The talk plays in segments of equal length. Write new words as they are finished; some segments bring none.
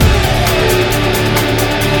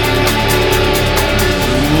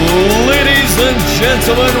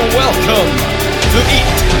gentlemen, welcome to Eat,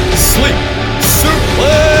 Sleep,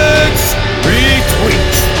 Suplex, Retweet.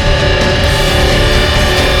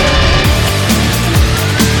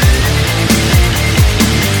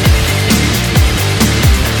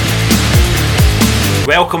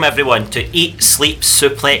 Welcome everyone to Eat, Sleep,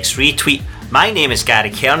 Suplex, Retweet. My name is Gary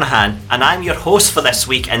Kernahan and I'm your host for this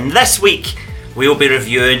week, and this week we'll be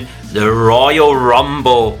reviewing the Royal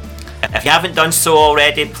Rumble. If you haven't done so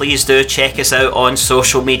already, please do check us out on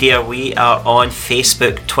social media. We are on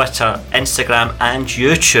Facebook, Twitter, Instagram and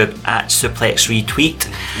YouTube at Suplex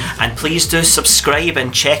Retweet. And please do subscribe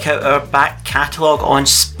and check out our back catalogue on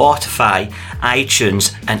Spotify,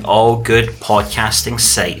 iTunes and all good podcasting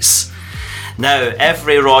sites. Now,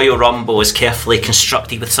 every Royal Rumble is carefully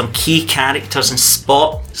constructed with some key characters and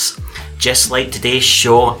spots, just like today's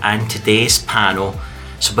show and today's panel.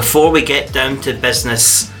 So before we get down to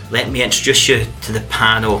business, let me introduce you to the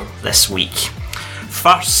panel this week.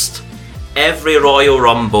 First, every Royal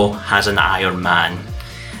Rumble has an Iron Man.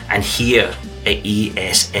 And here at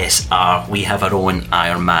ESSR, we have our own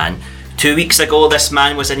Iron Man. 2 weeks ago, this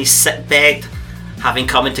man was in his sick bed, having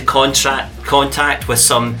come into contact with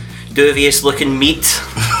some dubious looking meat.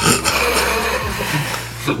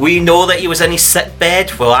 We know that he was in his sick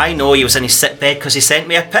bed. Well, I know he was in his sick bed because he sent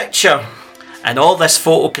me a picture. And all this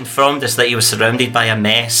photo confirmed is that he was surrounded by a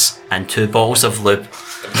mess and 2 balls of lube.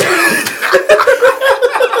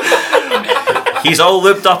 He's all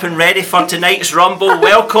lubed up and ready for tonight's Rumble.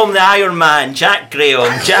 Welcome the Iron Man, Jack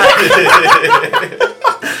Graham. Jack,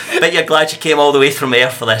 bet you're glad you came all the way from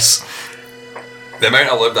there for this. The amount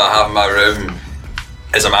of lube that I have in my room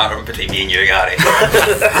is a matter between me and you, Gary.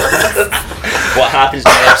 What happens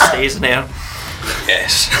there stays in there.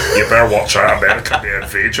 Yes. You better watch out, America may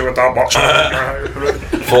invade you with that much.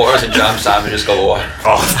 Photos and jam sandwiches galore.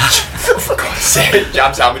 Oh, for God's sake.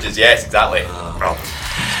 Jam sandwiches, yes, exactly.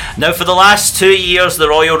 Now, for the last 2 years, the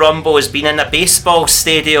Royal Rumble has been in a baseball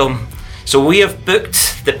stadium. So we have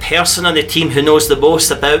booked the person on the team who knows the most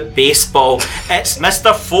about baseball. It's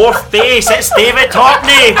Mr. Fourth Base. It's David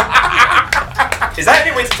Hockney. Is that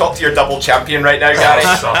any way to talk to your double champion right now,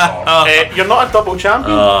 Gary? You're not a double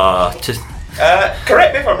champion.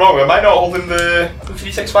 Correct me if I'm wrong, am I not holding the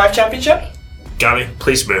 365 championship? Gary,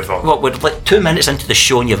 please move on. What, we're like 2 minutes into the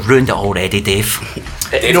show and you've ruined it already, Dave.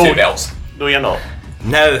 Dave No. Two belts. No, you're not.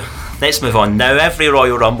 Now, let's move on. Now, every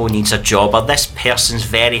Royal Rumble needs a jobber. This person's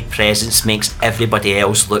very presence makes everybody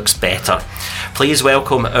else looks better. Please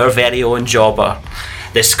welcome our very own jobber,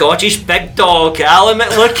 the Scottish big dog, Alan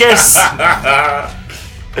McLucas.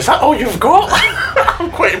 Is that all you've got? I'm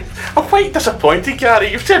quite disappointed,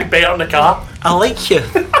 Gary. You've said better in the car. I like you.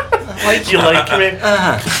 You like me.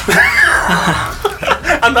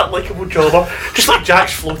 I'm that likeable jobber, just like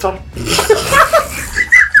Jack's floater.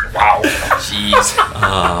 Wow. Jeez.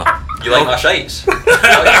 You like my shites?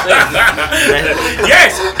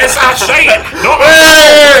 Yes, it's a shite, not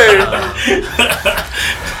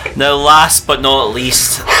Now, last but not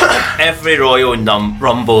least, every Royal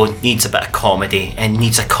Rumble needs a bit of comedy and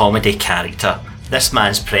needs a comedy character. This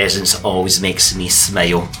man's presence always makes me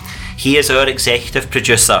smile. He is our executive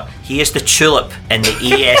producer. He is the tulip in the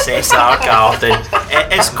ESSR garden.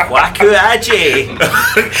 It is Kwaku Aje.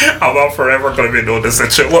 I'm not forever going to be known as a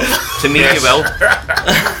tulip. To me, you will.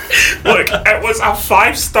 Look, it was a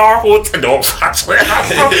 5-star hotel. No, actually,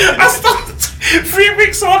 I still 3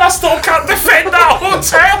 weeks on, I still can't defend that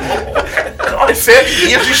hotel. In 30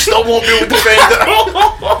 years, you still won't be able to defend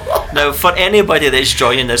it. Now, for anybody that's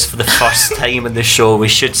joining us for the first time in the show, we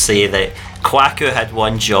should say that Kwaku had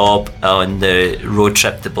one job on the road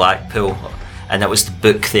trip to Blackpool, and that was to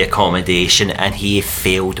book the accommodation, and he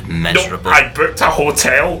failed miserably. No, I booked a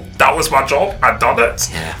hotel. That was my job. I done it.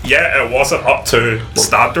 Yeah, it wasn't up to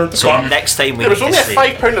standard. So but next time we There was need only to a say,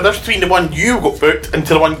 £5 difference between the one you got booked and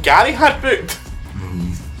to the one Gary had booked.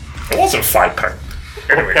 it wasn't £5.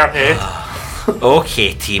 Anyway. Per head.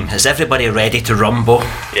 okay, team, is everybody ready to rumble?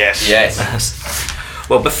 Yes. Yes.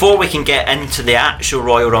 Well, before we can get into the actual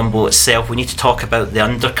Royal Rumble itself, we need to talk about the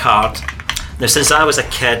undercard. Now, since I was a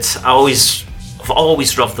kid, I've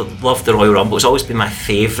always loved the Royal Rumble. It's always been my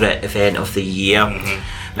favourite event of the year.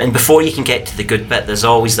 And before you can get to the good bit, there's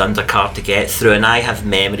always the undercard to get through, and I have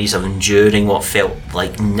memories of enduring what felt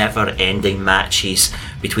like never-ending matches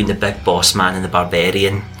between the Big Boss Man and the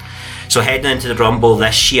Barbarian. So heading into the Rumble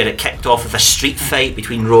this year, it kicked off with a street fight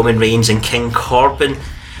between Roman Reigns and King Corbin,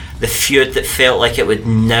 the feud that felt like it would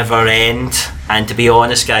never end. And to be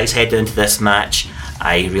honest, guys, heading into this match,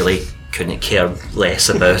 I really couldn't care less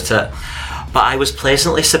about it. But I was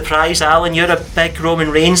pleasantly surprised. Alan, you're a big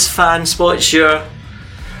Roman Reigns fan. What's your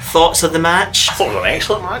thoughts of the match? I thought it was an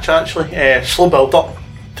excellent match, actually. Slow build up,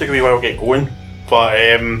 took a wee while to get going, but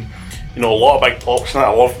a lot of big pops in it. I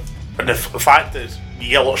love, and the fact that you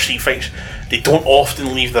get a lot of street fights, they don't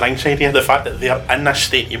often leave the ringside here. The fact that they're in this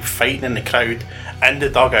stadium fighting in the crowd, in the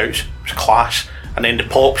dugouts, was class. And then the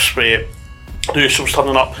pops where the Usos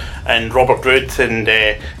turning up, and Robert Roode and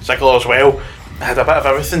Ziggler as well. It had a bit of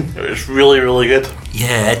everything. It was really, really good.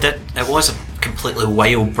 Yeah, it did. It was a completely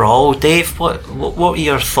wild brawl. Dave, what were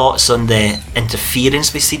your thoughts on the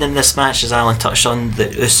interference we've seen in this match, as Alan touched on, the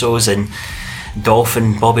Usos and Dolph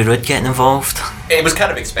and Bobby Roode getting involved? It was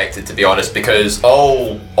kind of expected, to be honest, because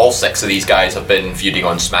all 6 of these guys have been feuding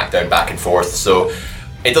on SmackDown back and forth, so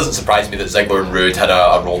it doesn't surprise me that Ziggler and Roode had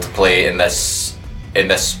a role to play in this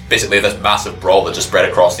basically this massive brawl that just spread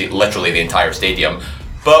across literally the entire stadium.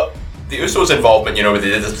 But the Usos' involvement, they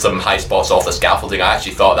did some high spots off the scaffolding. I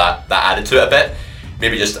actually thought that added to it a bit.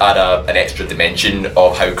 Maybe just add an extra dimension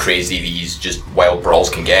of how crazy these just wild brawls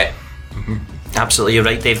can get. Mm-hmm. Absolutely, you're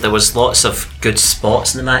right, Dave. There was lots of good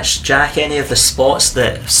spots in the match. Jack, any of the spots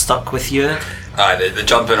that stuck with you? The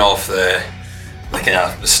jumping off the kind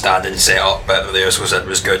of standing setup bit of the Usos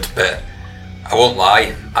was good, but I won't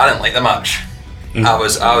lie, I didn't like the match. I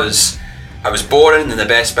was boring, and the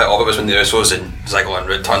best bit of it was when the Usos and Ziggler and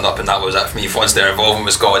Roode turned up, and that was it for me. Once their involvement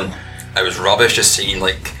was gone, it was rubbish. Just seeing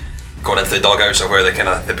going into the dugouts of where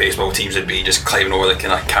the baseball teams would be, just climbing over the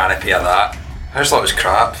kind of canopy of that. I just thought it was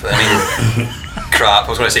crap. I mean, crap. I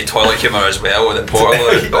was going to say toilet humour as well with the portal,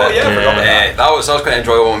 but that was quite an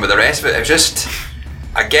enjoyable one. But the rest of it was just.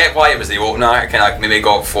 I get why it was the opener. It kind of maybe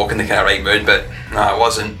got folk in the kind of right mood, but no, it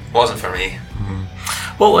wasn't for me.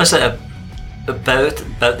 What was it about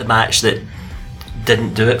the match that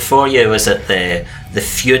didn't do it for you? Was it the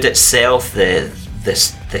feud itself, the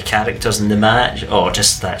characters in the match, or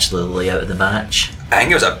just actually the layout of the match? I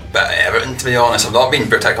think it was a bit of everything, to be honest. I've not been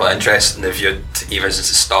particularly interested in the feud even since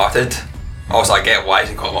it started. Also, I get why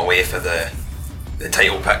they got them away for the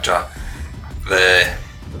title picture. The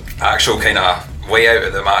actual kind of way out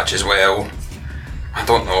of the match as well, I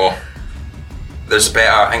don't know.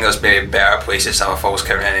 I think there's maybe better places to have a Falls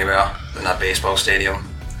Count Anywhere than a baseball stadium.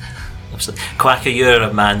 Absolutely. Quacker, you're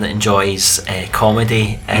a man that enjoys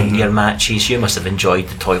comedy in your matches. You must have enjoyed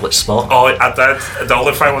the toilet spot. Oh, I did. The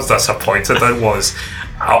only thing I was disappointed in was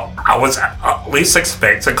I was at least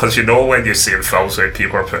expecting, because when you see in films where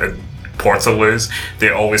people are putting Portaloos, they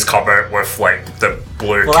always come out with the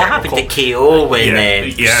blue chemical. That happened to KO when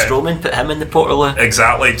Strowman put him in the Portaloo.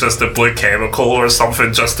 Exactly, just the blue chemical or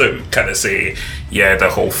something, just to kind of say, the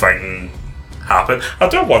whole thing happened. I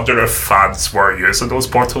do wonder if fans were using those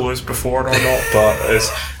Portaloos before or not, but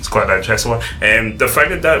it's quite an interesting one. The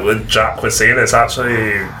thing that what Jack was saying is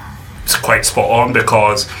actually quite spot on,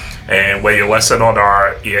 because when you listen on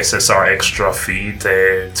our ESSR Extra feed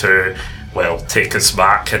to Take Us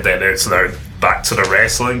Back, and then it's now back to the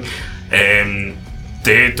wrestling,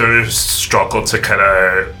 they do struggle to kind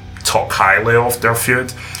of talk highly of their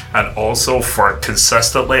feud, and also for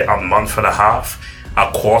consistently a month and a half, a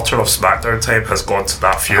quarter of SmackDown time has gone to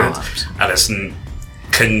that feud, and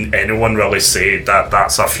can anyone really say that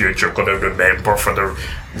that's a feud you're going to remember for the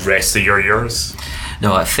rest of your years?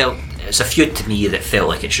 No, it's a feud to me that felt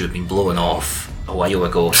like it should have been blown off a while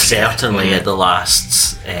ago, certainly at the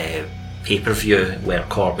last pay-per-view where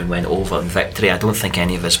Corbin went over in victory. I don't think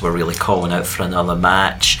any of us were really calling out for another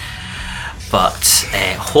match, but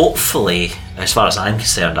hopefully, as far as I'm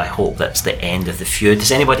concerned, I hope that's the end of the feud.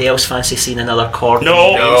 Does anybody else fancy seeing another Corbin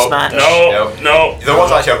match? No. There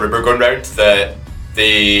was actually a rumour going round that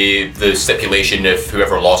the stipulation if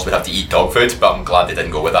whoever lost would have to eat dog food, but I'm glad they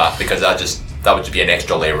didn't go with that, because that would just be an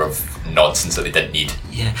extra layer of nonsense that they didn't need.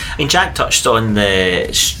 Yeah, I mean, Jack touched on the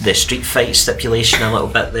street fight stipulation a little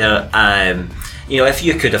bit there. If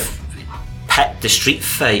you could have picked the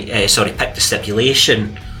picked the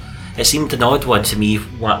stipulation, it seemed an odd one to me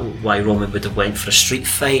why Roman would have went for a street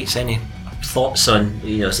fight. Any thoughts on,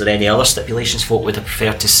 is there any other stipulations folk would have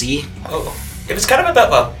preferred to see? Oh, it was kind of a bit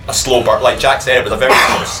of a slow burn. Like Jack said, it was a very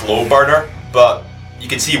slow burner, but you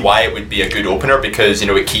can see why it would be a good opener, because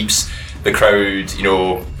it keeps the crowd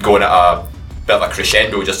going at a bit of a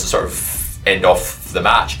crescendo just to sort of end off the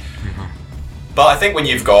match. But I think when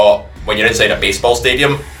you're inside a baseball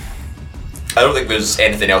stadium, I don't think there's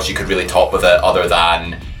anything else you could really top with it other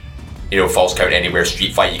than Falls Count Anywhere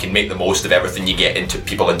street fight. You can make the most of everything you get into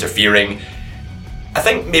people interfering. I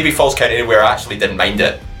think maybe Falls Count Anywhere actually didn't mind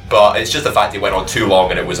it, but it's just the fact it went on too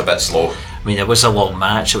long and it was a bit slow. I mean, it was a long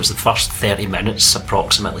match. It was the first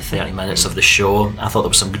approximately 30 minutes of the show. I thought there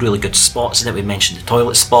were some really good spots in it. We mentioned the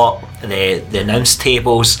toilet spot, the announce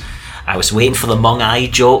tables. I was waiting for the Mung Eye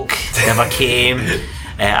joke, never came.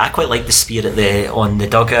 I quite like the spear on the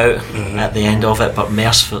dugout at the end of it, but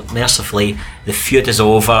mercifully the feud is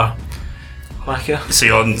over. Quacker?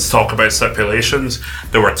 See, on talk about stipulations,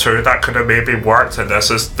 there were two that could have maybe worked, and this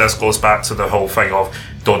goes back to the whole thing of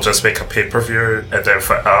don't just make a pay-per-view and then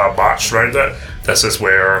fit a match around it. This is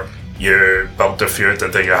where you build the feud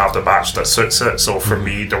and then you have the match that suits it. So for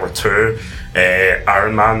me, there were two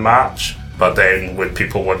Iron Man match, but then would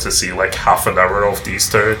people want to see like half an hour of these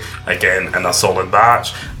two again in a solid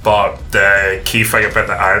match? But the key thing about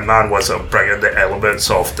the Iron Man was bringing the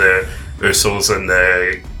elements of the Usos and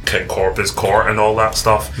the King Corbin's court and all that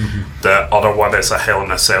stuff. The other one is a Hell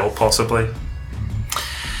in a Cell, possibly.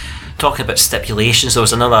 Talking about stipulations, there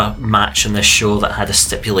was another match on this show that had a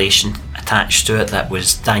stipulation attached to it. That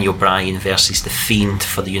was Daniel Bryan versus The Fiend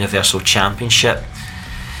for the Universal Championship.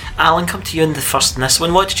 Alan, come to you in the first in this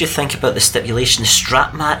one. What did you think about the stipulation, the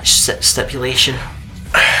strap match stipulation?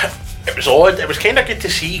 It was odd. It was kind of good to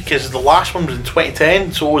see because the last one was in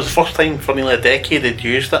 2010, so it was the first time for nearly a decade they'd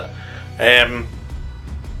used it.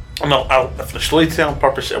 For the storytelling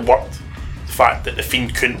purpose, it worked. The fact that the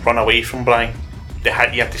Fiend couldn't run away from Bryan, you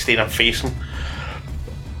had to stay there and face him.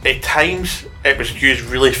 At times, it was used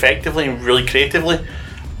really effectively and really creatively.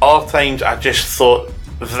 Other times, I just thought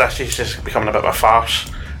this is just becoming a bit of a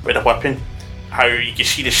farce with the whipping. How you can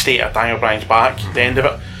see the state of Daniel Bryan's back at the end of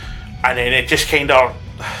it, and then it just kind of,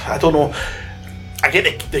 I don't know. I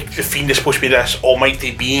get the Fiend is supposed to be this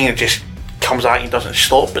almighty being and just comes at you and doesn't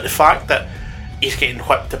stop, but the fact that he's getting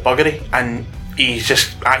whipped to buggery and he's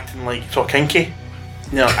just acting like so kinky.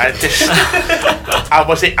 No, I just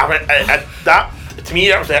that to me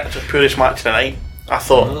that was the purest match of the night. I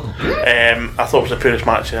thought it was the purest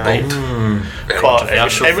match of the night. But don't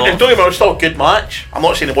get me wrong, it's still a good match. I'm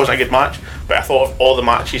not saying it wasn't a good match, but I thought of all the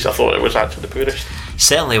matches, I thought it was actually the purest.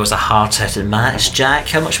 Certainly was a hard-hitting match. Jack,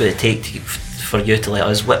 how much would it take for you to let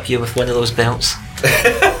us whip you with one of those belts?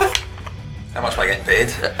 How much am I getting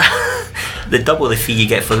paid? The double the fee you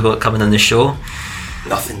get for coming on the show.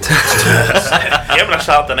 Nothing to Yeah, when I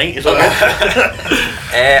Saturday night is all good.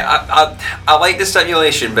 I like the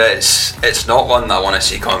stipulation, but it's not one that I want to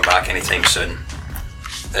see coming back anytime soon.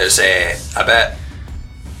 It's a bit,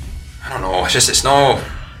 I don't know, it's no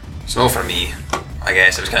for me. I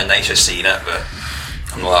guess it was kind of nice just seeing it, but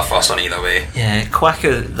I'm not that fussed on either way. Yeah,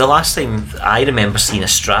 Quacker, the last time I remember seeing a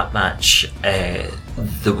strap match,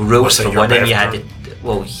 the rules for winning you had to,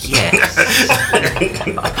 well, yeah.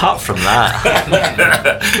 Apart from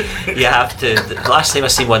that, you have to. The last time I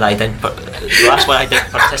seen one, the last one I didn't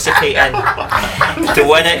participate in. To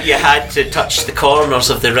win it, you had to touch the corners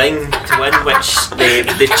of the ring to win, which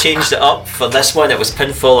they changed it up. For this one, it was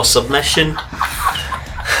pinfall or submission.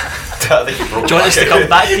 Do you want us to come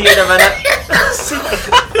back to you in a minute? This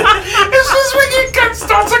is when you can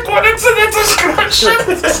start going into the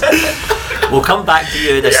descriptions. We'll come back to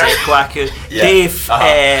you in a sec, Quacker. Yeah. Dave,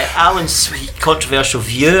 Alan's sweet controversial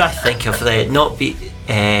view, I think, of the not be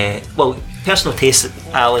personal taste.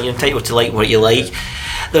 Alan, you're entitled to like what you like.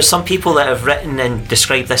 There's some people that have written and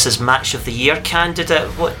described this as match of the year candidate.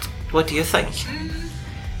 What do you think?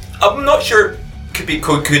 I'm not sure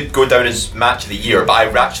could go down as match of the year, but I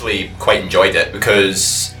actually quite enjoyed it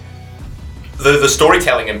because the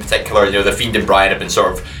storytelling in particular, you know, the Fiend and Bryan have been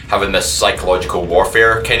sort of having this psychological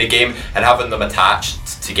warfare kind of game, and having them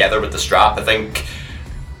attached together with the strap, I think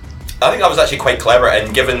that was actually quite clever.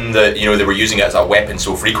 And given that, you know, they were using it as a weapon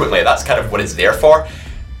so frequently, that's kind of what it's there for.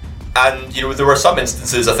 And, you know, there were some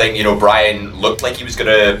instances, I think, you know, Bryan looked like he was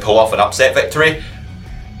going to pull off an upset victory,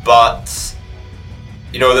 but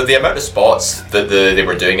you know, the amount of spots that they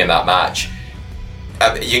were doing in that match, I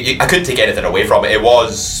couldn't take anything away from it. It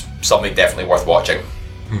was something definitely worth watching.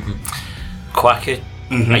 Quacker,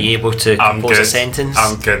 are you able to compose a sentence?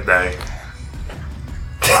 I'm good now.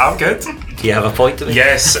 I'm good. Do you have a point to make?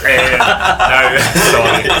 Yes.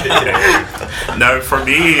 Now, for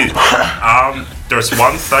me, there's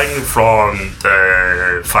one thing from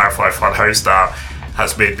the Firefly Funhouse that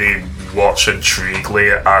has made me watch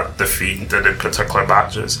intriguingly at The Fiend and in particular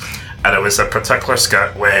matches, and it was a particular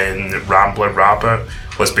skit when Ramblin' Rabbit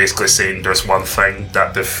was basically saying there's one thing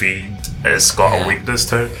that The Fiend has got a weakness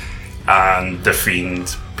to, and The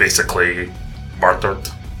Fiend basically murdered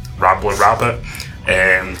Ramblin' Rabbit.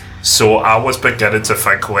 So I was beginning to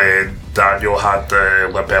think when Daniel had the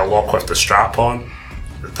label lock with the strap on,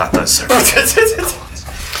 that's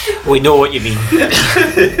We know what you mean.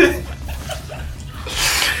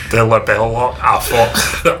 The label lock, I thought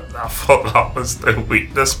that was the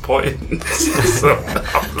weakness point.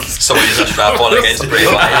 Somebody just strap on against Bray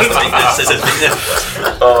Wyatt. He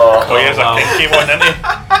has a kinky one, isn't he?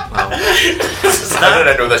 I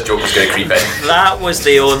didn't know this joke was going to creep in. That was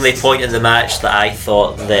the only point in the match that I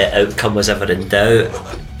thought the outcome was ever in doubt.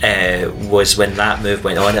 Was when that move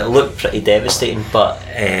went on. It looked pretty devastating, but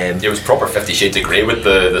It was proper 50 Shades of Grey with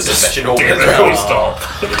the submission hold as Get well. the stop.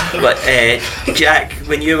 but Jack,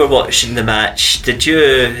 when you were watching the match,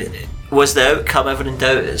 was the outcome ever in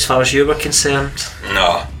doubt as far as you were concerned?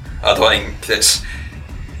 No, I don't think it's.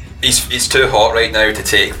 He's too hot right now to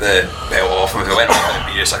take the belt off him. If it went on, it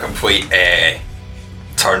would be just a complete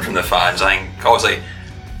turn from the fans. I think, obviously,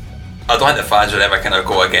 I don't think the fans would ever kind of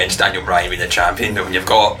go against Daniel Bryan being the champion, but when you've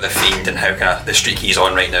got the Fiend and how kind of the streak he's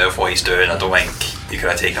on right now of what he's doing, I don't think you could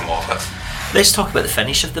have taken him off it. Let's talk about the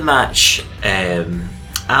finish of the match.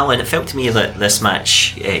 Alan, it felt to me that this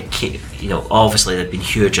match, obviously there'd been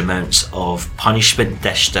huge amounts of punishment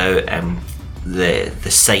dished out, and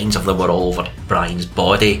the signs of them were all over Bryan's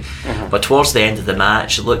body. But towards the end of the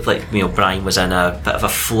match, it looked like Bryan was in a bit of a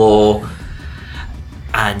flow,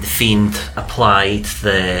 and the Fiend applied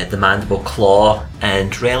the mandible claw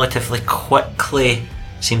and relatively quickly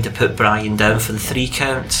seemed to put Bryan down for the 3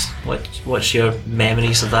 count. What's your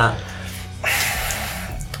memories of that?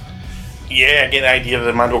 Yeah, I get the idea that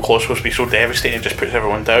the mandible claw was supposed to be so devastating it just puts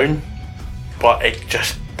everyone down, but it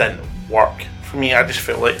just didn't work for me. I just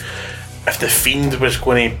felt like if the Fiend was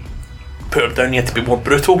going to put him down, he had to be more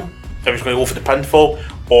brutal. If he was going to go for the pinfall,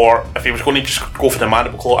 or if he was going to just go for the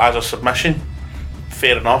mandible claw as a submission,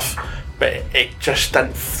 fair enough. But it just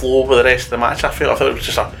didn't flow with the rest of the match. I thought it was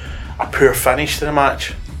just a poor finish to the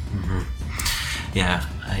match. Yeah,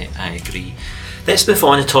 I agree. Let's move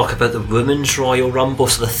on and talk about the Women's Royal Rumble,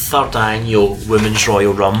 so the 3rd annual Women's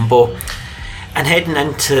Royal Rumble. And heading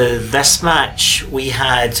into this match, we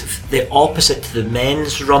had the opposite to the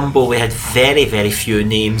Men's Rumble. We had very, very few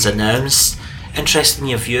names announced. Interested in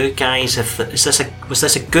your view, guys. Was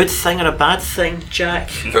this a good thing or a bad thing, Jack?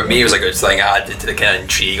 For me, it was a good thing. It added to the kind of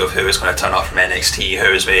intrigue of who was going to turn up from NXT,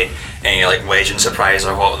 who was with any like legend surprise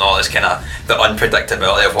or whatnot. It's kind of the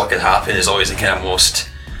unpredictability of what could happen is always the kind of most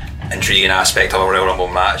intriguing aspect of a Royal Rumble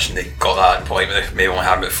match, and they got that in point with maybe only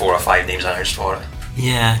having about 4 or 5 names announced for it.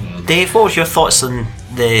 Yeah. Dave, what was your thoughts on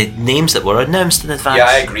the names that were announced in advance? Yeah,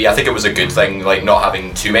 I agree. I think it was a good thing, like not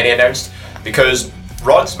having too many announced, because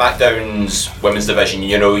Raw and SmackDown's women's division,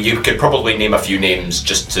 you could probably name a few names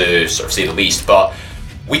just to sort of say the least, but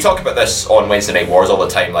we talk about this on Wednesday Night Wars all the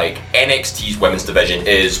time, like NXT's women's division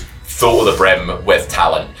is full to the brim with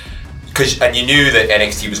talent. And you knew that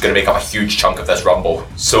NXT was going to make up a huge chunk of this Rumble.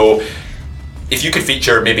 So if you could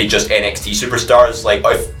feature maybe just NXT superstars, like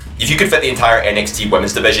if you could fit the entire NXT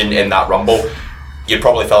women's division in that Rumble, you'd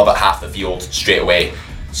probably fill about half the field straight away.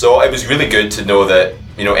 So it was really good to know that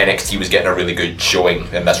NXT was getting a really good showing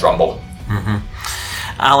in this Rumble.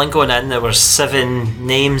 Alan, going in, there were 7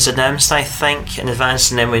 names announced, I think, in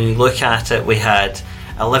advance, and then when you look at it, we had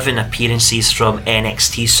 11 appearances from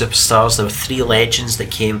NXT superstars. There were 3 legends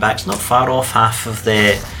that came back. It's not far off half of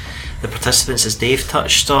the participants, as Dave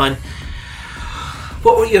touched on.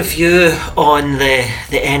 What were your view on the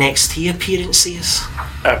NXT appearances?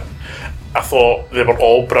 I thought they were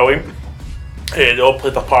all brilliant. They all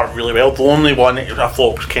played their part really well. The only one that I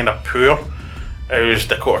thought was kind of poor was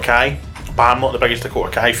Dakota Kai, but I'm not the biggest Dakota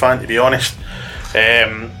Kai fan, to be honest.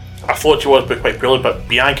 I thought she was booked quite poorly, but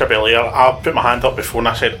Bianca Belair, I put my hand up before and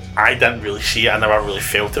I said I didn't really see it. I never really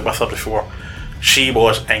felt it with her before. She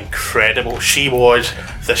was incredible. She was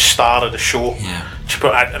the star of the show. Yeah.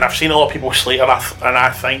 And I've seen a lot of people slate her, and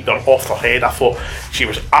I think they're off their head. I thought she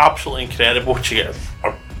was absolutely incredible.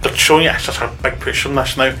 They're showing it such a big push from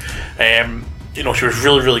this now. She was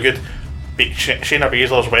really, really good. Shayna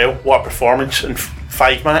Baszler as well. What a performance in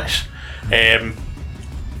 5 minutes.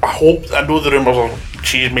 I know the rumours are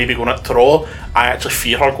she's maybe going to Raw. I actually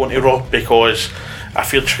fear her going to Raw because I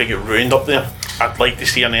feel she's going to get ruined up there. I'd like to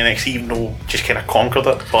see her in NXT, even though she's kind of conquered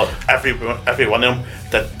it, but every one of them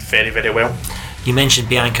did very, very well. You mentioned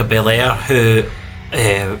Bianca Belair, who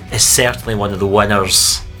is certainly one of the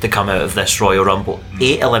winners to come out of this Royal Rumble.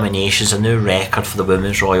 8 eliminations, a new record for the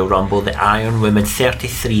Women's Royal Rumble. The Iron Woman,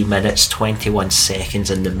 33 minutes 21 seconds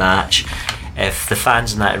in the match. If the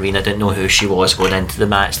fans in that arena didn't know who she was going into the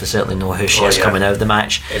match, they certainly know who she is coming out of the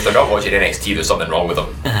match. If they're not watching NXT, there's something wrong with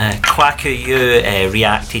them. Kwaku, you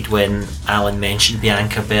reacted when Alan mentioned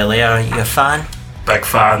Bianca Belair. Are you a fan? Big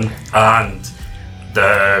fan, and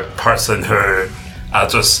the person who I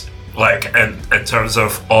just like in terms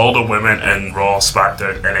of all the women in Raw,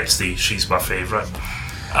 SmackDown, NXT, she's my favourite.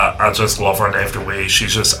 I just love her in every way.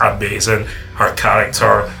 She's just amazing. Her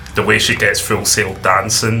character, the way she gets Full Sail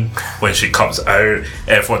dancing when she comes out,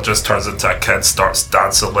 everyone just turns into a kid, starts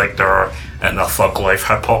dancing like they're in a Thug Life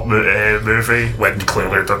hip hop movie when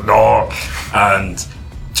clearly they're not. And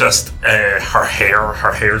just her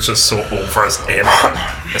hair's just so over as anything.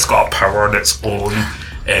 It's got a power on its own.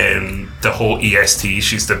 The whole EST,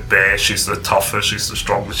 she's the best, she's the toughest, she's the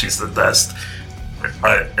strongest, she's the best.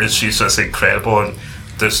 And she's just incredible, and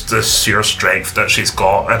there's this sheer strength that she's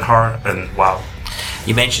got in her, and wow.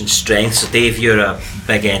 You mentioned strength, so Dave, you're a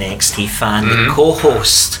big NXT fan. The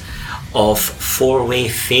co-host of 4-Way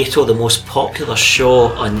Fatal, the most popular show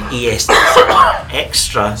on EST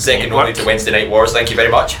Extra Second network. only to Wednesday Night Wars, thank you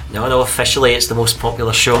very much. No, officially it's the most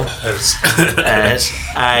popular show. Fair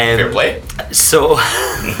play. So,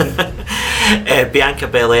 Bianca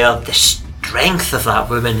Belair, the strength of that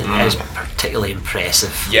woman is particularly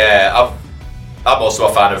impressive. Yeah, I'm also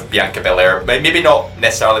a fan of Bianca Belair. Maybe not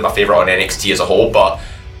necessarily my favourite on NXT as a whole, but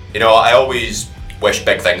you know, I always wish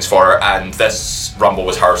big things for her, and this Rumble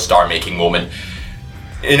was her star-making moment.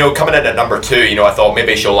 You know, coming in at number 2, you know, I thought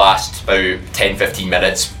maybe she'll last about 10-15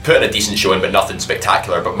 minutes, put in a decent showing, but nothing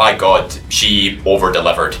spectacular. But my God, she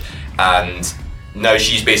over-delivered, and now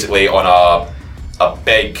she's basically on a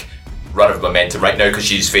big run of momentum right now because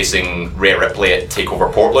she's facing Rhea Ripley at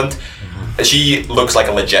TakeOver Portland. She looks like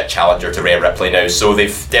a legit challenger to Rhea Ripley now, so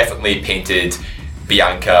they've definitely painted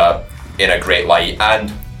Bianca in a great light,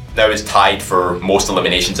 and now is tied for most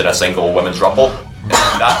eliminations in a single Women's Rumble.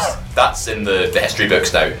 That's in the history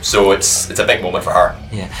books now, so it's a big moment for her.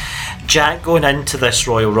 Yeah. Jack, going into this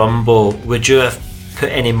Royal Rumble, would you have put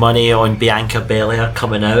any money on Bianca Belair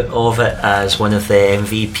coming out of it as one of the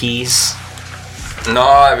MVPs?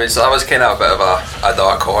 No, that was kind of a bit of a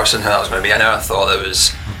dark horse in who that was going to be. I never thought it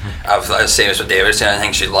was. I was the same as what David said. I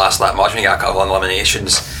think she'd last that much when you got a couple of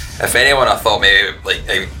eliminations. If anyone, I thought maybe like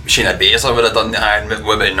Shayna Baszler would have done the Iron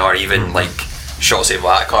Woman, or even like Shotzi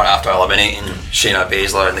Blackheart after eliminating Shayna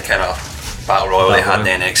Baszler in the kind of battle royal they had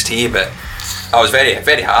in NXT. But I was very,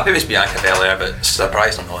 very happy with Bianca Belair, but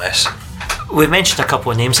surprised nonetheless. We mentioned a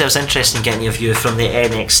couple of names. It was interesting getting your view from the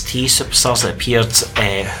NXT superstars that appeared.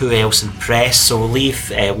 Who else impressed? So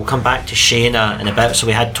we'll come back to Shayna in a bit. So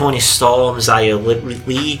we had Toni Storm, Xia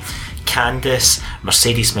Li, Candice,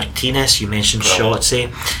 Mercedes Martinez, you mentioned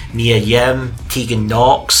Shotzi, Mia Yim, Tegan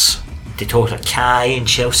Knox, Dakota Kai and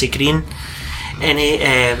Chelsea Green. Any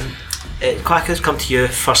Quackers, come to you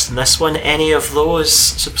first in this one. Any of those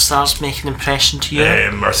superstars make an impression to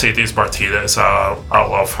you? Mercedes Martinez, I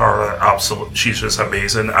love her, absolutely. She's just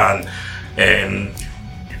amazing. And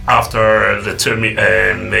after the two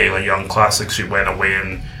Mae Young Classics, she went away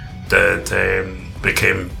and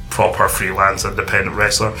became proper freelance independent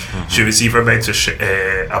wrestler. She was even meant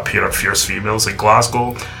to appear at Fierce Females in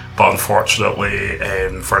Glasgow, but unfortunately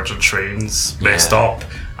Virgin Trains messed up,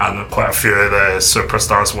 and quite a few of the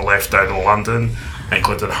superstars were left down in London,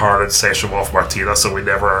 including her and Session Wolf Martina, so we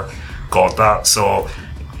never got that. So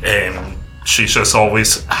she's just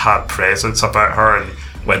always had presence about her, and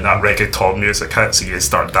when that reggaeton music hits and you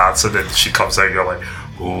start dancing and she comes out, you're like,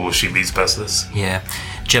 oh, she means business. Yeah.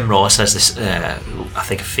 Jim Ross has this, I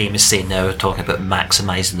think, a famous saying now, talking about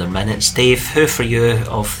maximising their minutes. Dave, who for you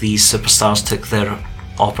of these superstars took their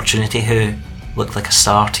opportunity? Who looked like a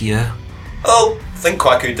star to you? Well, I think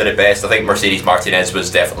Kwaku did it best. I think Mercedes Martinez was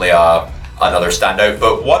definitely another standout,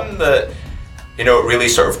 but one that, you know, really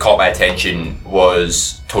sort of caught my attention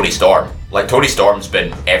was Toni Storm. Like, Toni Storm's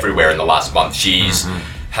been everywhere in the last month. She's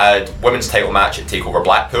had women's title match at TakeOver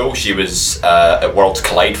Blackpool. She was at Worlds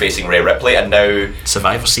Collide facing Rhea Ripley, and now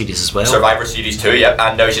Survivor Series as well. Survivor Series 2, yeah,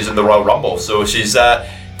 and now she's in the Royal Rumble. So she's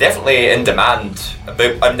definitely in demand.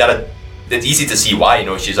 It's easy to see why. You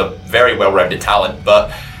know, she's a very well-rounded talent,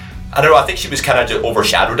 but I don't know, I think she was kind of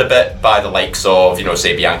overshadowed a bit by the likes of, you know,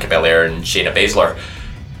 say Bianca Belair and Shayna Baszler.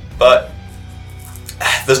 But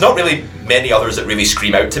there's not really many others that really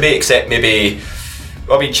scream out to me, except maybe,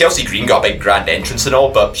 well, I mean, Chelsea Green got a big grand entrance and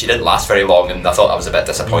all, but she didn't last very long, and I thought that was a bit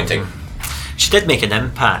disappointing. She did make an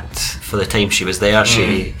impact for the time she was there.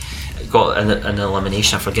 She got an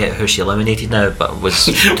elimination. I forget who she eliminated now, but was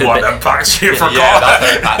What impact she forgot?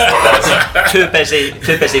 Yeah, that's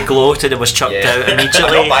too busy gloating and was chucked out I'm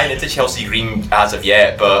immediately. not buying into Chelsea Green as of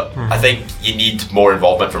yet, but I think you need more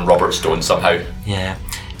involvement from Robert Stone somehow. Yeah.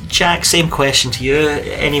 Jack, same question to you.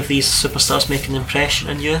 Any of these superstars make an impression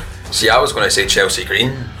on you? See, I was going to say Chelsea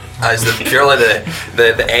Green as purely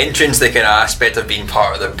the entrance, the kind of aspect of being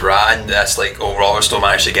part of the brand. That's like, oh, Robert Stone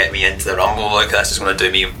managed to get me into the Rumble. Look, this is going to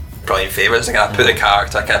do me brilliant favours. I kind of put the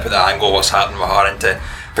character, kind of put the angle, what's happening with her into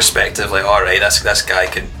perspective. Like, all right, this guy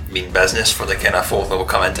could mean business for the kind of folk that will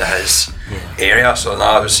come into his area. So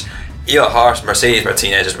no, Ela Hart, Mercedes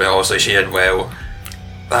Martinez as well, so she did well.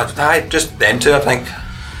 Just them two, I think.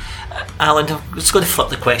 Alan, I'm just going to flip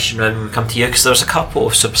the question around when we come to you, because there's a couple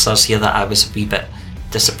of superstars here that I was a wee bit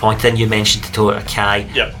disappointed in. You mentioned Dakota Kai.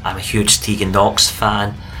 Yep. I'm a huge Tegan Knox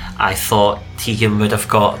fan. I thought Tegan would have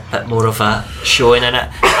got a bit more of a showing in it.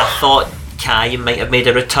 I thought Kai might have made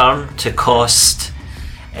a return to cost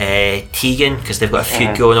Tegan, because they've got a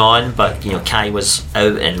feud going on, but Kai was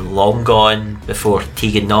out and long gone before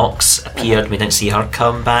Tegan Knox appeared. We didn't see her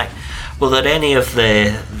come back. Were there any of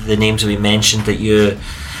the names we mentioned that you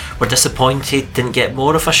were disappointed didn't get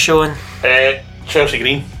more of a showing? Chelsea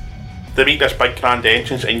Green. They make this big grand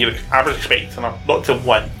entrance, and I was expecting her not to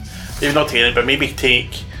win, maybe not to get it, but maybe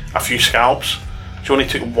take a few scalps. She only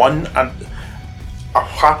took one, and I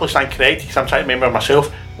happily stand corrected because I'm trying to remember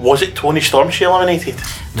myself. Was it Tony Storm she eliminated?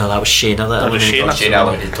 No, that was Shayna. That was Shayna. Shayna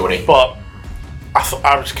eliminated Tony. But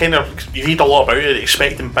I was kind of, you read a lot about it,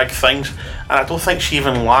 expecting big things, and I don't think she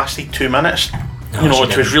even lasted 2 minutes. No,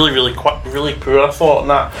 It was really, really quick, really poor. I thought, and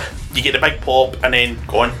that you get the big pop and then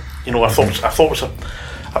gone. I thought it was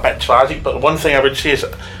a bit tragic. But the one thing I would say is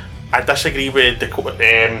I disagree with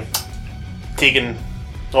Tegan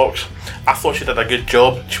Knox. I thought she did a good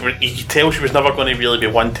job. You could tell she was never going to really be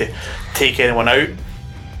one to take anyone out,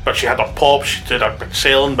 but she had her pop, she did her big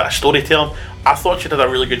selling, bit of storytelling. I thought she did a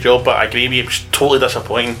really good job, but I agree with you, it was totally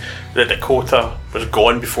disappointing that Dakota was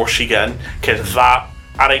gone before she got in, because I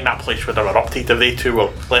think that place would have erupted if they two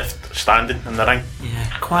were left standing in the ring. Yeah,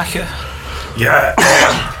 Quacker. Yeah,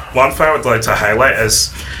 one thing I would like to highlight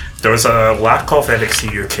is there was a lack of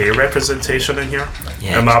NXT UK representation in here,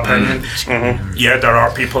 in my opinion. Yeah, there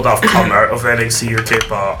are people that have come out of NXT UK,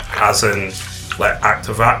 but as in like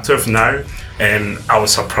active now, and I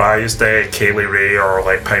was surprised that Kaylee Ray or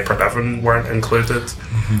like Piper Niven weren't included.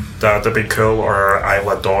 That would have been cool, or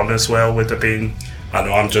Isla Dawn as well would have been. I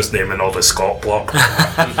know I'm just naming all the Scott block. No,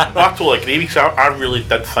 I totally agree, because I really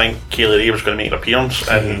did think Kaylee Ray was going to make an appearance,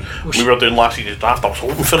 and we were doing last season's draft. I was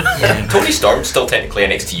hoping for it. Tony Storm's still technically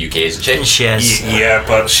NXT UK, isn't she? She is. Yeah,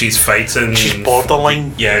 but she's fighting. She's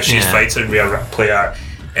borderline. Yeah, she's fighting Rhea Ripley at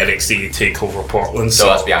NXT Takeover Portland. So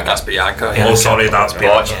that's Bianca. That's Bianca. Oh, sorry, that's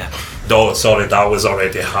Bianca. Yeah. No, sorry, that was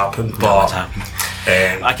already happened. But What happened?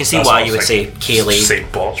 I can see that's why what you would I say think. Kaylee.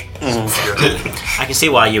 Same botch. I can see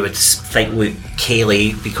why you would think with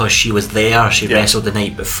Kaylee, because she was there, she wrestled the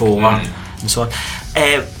night before, and so on.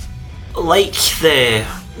 Like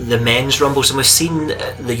the men's rumbles, and we've seen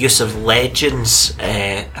the use of legends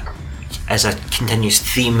as a continuous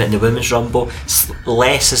theme in the women's rumble.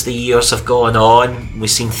 Less as the years have gone on. We've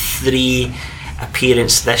seen 3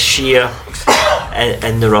 appearances this year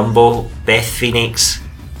in the rumble: Beth Phoenix,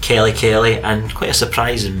 Kelly, and quite a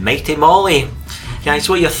surprise, Mighty Molly. Guys,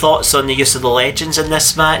 what are your thoughts on the use of the legends in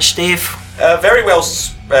this match, Dave? Very well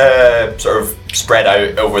sort of spread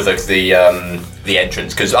out over the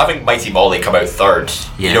entrance, because I think Mighty Molly come out third.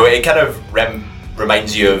 Yeah. It kind of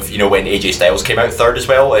reminds you of when AJ Styles came out third as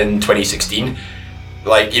well in 2016.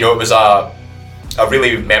 It was a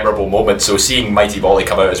really memorable moment. So seeing Mighty Molly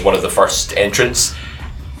come out as one of the first entrants,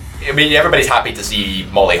 I mean, everybody's happy to see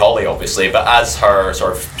Molly Holly, obviously, but as her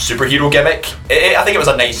sort of superhero gimmick, I think it was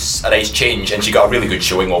a nice change, and she got a really good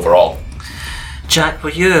showing overall. Jack,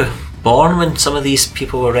 were you born when some of these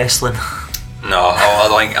people were wrestling? No,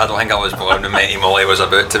 I don't think I was born when Mighty Molly was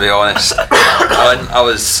about, to be honest.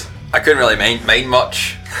 I couldn't really mind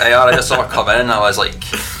much. I just saw her come in and I was like,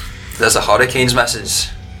 there's a Hurricanes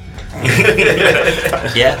misses.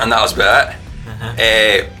 Yeah. And that was about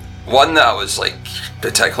it. One that I was like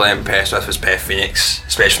particularly impressed with was Beth Phoenix,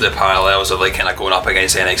 especially the parallels of like kind of going up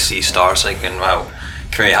against NXT stars, thinking, wow,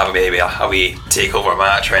 can we have maybe a wee takeover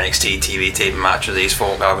match or NXT TV taping match with these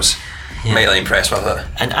folk? I was mightily impressed with it.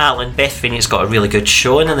 And Alan, Beth Phoenix got a really good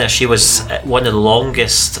showing in there. She was one of the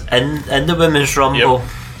longest in the women's rumble.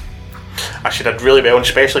 Yep. She did really well, and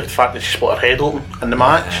especially the fact that she split her head open in the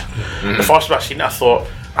match. The first time I seen it, I thought,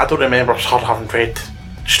 I don't remember her having red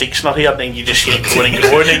streaks in her hair, and then you just see it going and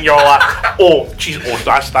going, and you're like, oh, jeez,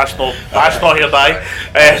 that's not hair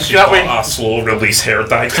dye. She got a slow release hair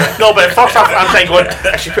dye. No, but at first I'm thinking, going,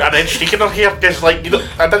 if she put a red streak in her hair, because like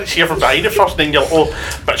I didn't see her from behind at first, and then you're like,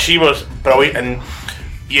 oh, but she was brilliant, and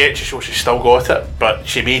yeah, she shows she still got it, but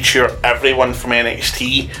she made sure everyone from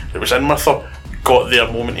NXT that was in with her got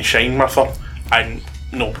their moment to shine with her, and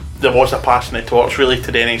there was a passing the torch really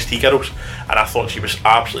to the NXT girls, and I thought she was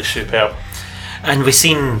absolutely superb. And we've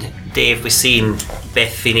seen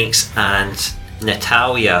Beth Phoenix and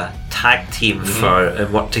Natalia tag team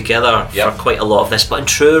and work together for quite a lot of this, but in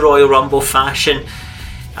true Royal Rumble fashion,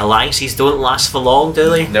 alliances don't last for long, do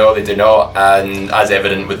they? No, they do not, and as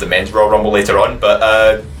evident with the men's Royal Rumble later on.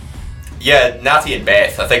 But Yeah, Natty and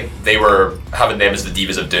Beth, I think they were having them as the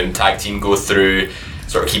Divas of Doom tag team go through,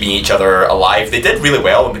 sort of keeping each other alive. They did really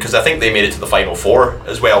well because I think they made it to the final 4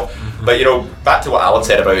 as well. But, you know, back to what Alan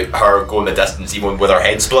said about her going the distance even with her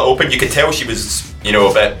head split open, you could tell she was, you know,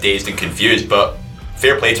 a bit dazed and confused, but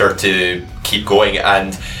fair play to her to keep going.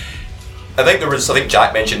 And I think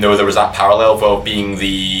Jack mentioned though there was that parallel of being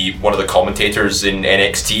one of the commentators in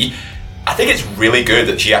NXT. I think it's really good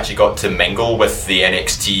that she actually got to mingle with the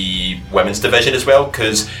NXT women's division as well,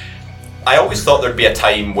 because I always thought there'd be a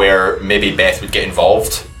time where maybe Beth would get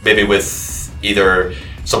involved, maybe with either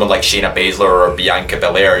someone like Shayna Baszler or Bianca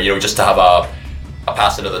Belair, you know, just to have a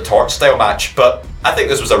passing of the torch style match. But I think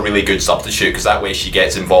this was a really good substitute, because that way she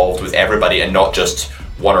gets involved with everybody and not just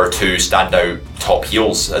one or two standout top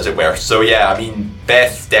heels, as it were. So yeah, I mean,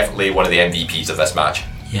 Beth definitely one of the MVPs of this match.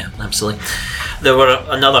 Yeah, absolutely. There were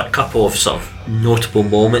another couple of sort of notable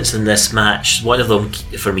moments in this match. One of them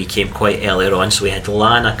for me came quite earlier on. So we had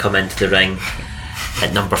Lana come into the ring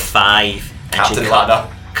at number 5, and Captain Lana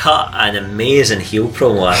cut an amazing heel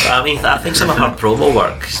promo. I mean, I think some of her promo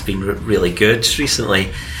work has been really good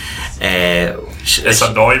recently. It's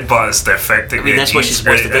annoying, but it's the effect. I mean, that's what she's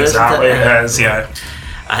supposed to do, exactly, isn't it? it is, yeah.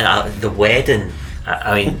 And the wedding,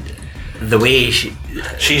 I mean, the way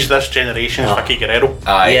she's this generation's Vicky Guerrero.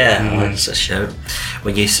 Yeah, it's a shout.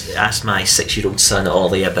 When you ask my 6-year-old son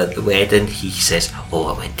Ollie about the wedding, he says,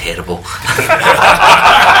 "Oh, it went terrible." Well,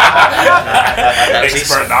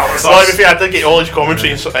 I did get Ollie's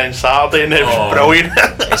commentary on Saturday, and it was brilliant.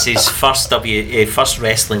 It's his first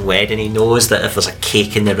wrestling wedding. He knows that if there's a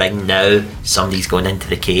cake in the ring now, somebody's going into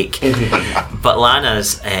the cake. But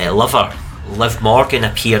Lana's lover, Liv Morgan,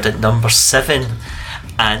 appeared at number 7.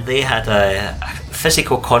 And they had a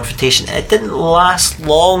physical confrontation. It didn't last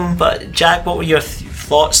long, but Jack, what were your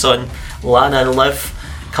thoughts on Lana and Liv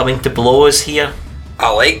coming to blows here?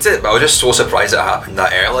 I liked it, but I was just so surprised it happened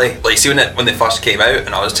that early. Like, see, when they first came out,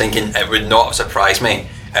 and I was thinking it would not have surprised me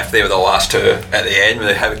if they were the last two at the end, with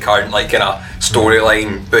the how current like kind of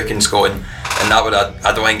storyline bookings going, and that would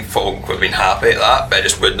I don't think folk would have been happy at that, but it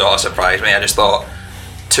just would not have surprised me. I just thought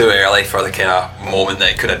too early for the kind of moment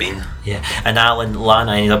that it could have been. Yeah, and Alan,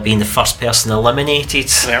 Lana ended up being the first person eliminated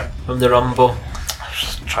from the Rumble.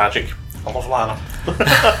 It's tragic. I love Lana.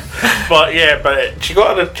 but she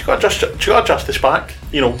got justice back.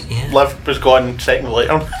 You know, Liv was gone seconds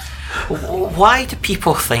later. Why do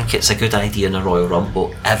people think it's a good idea in a Royal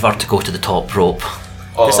Rumble ever to go to the top rope?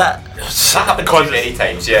 That happened too many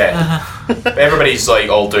times, yeah. Everybody's like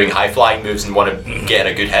all doing high flying moves and want to get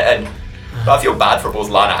a good hit in. But I feel bad for both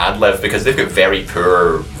Lana and Liv because they've got very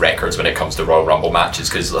poor records when it comes to Royal Rumble matches,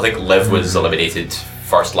 because I think Liv was eliminated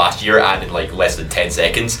first last year and in like less than 10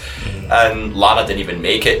 seconds, and Lana didn't even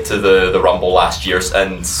make it to the Rumble last year,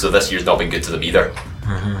 and so this year's not been good to them either.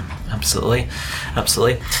 Absolutely.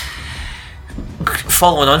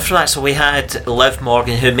 Following on from that, so we had Liv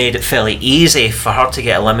Morgan, who made it fairly easy for her to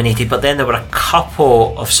get eliminated, but then there were a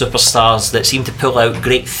couple of superstars that seemed to pull out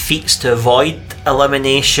great feats to avoid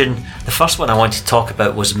elimination. The first one I wanted to talk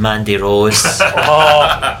about was Mandy Rose.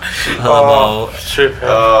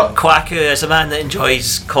 Kwaku, as a man that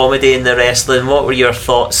enjoys comedy in the wrestling, what were your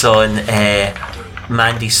thoughts on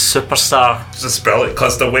Mandy's superstar? Just brilliant,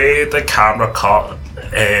 because the way the camera cut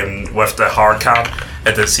with the hard cam,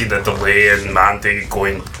 and then see the delay in Mandy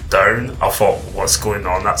going down, I thought, what's going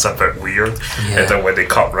on? That's a bit weird. And then when they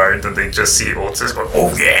cut round and they just see Otis going,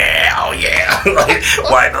 oh yeah, like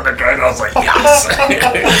lying on the ground, I was like, yes.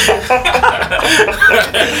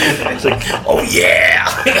 It's like, oh yeah.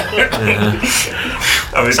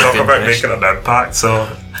 I was talking about making an impact, so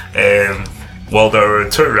well, there were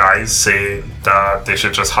 2 guys saying that they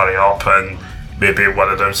should just hurry up and maybe one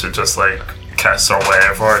of them should just like kiss or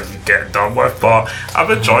whatever and get it done with, but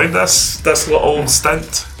I've enjoyed this little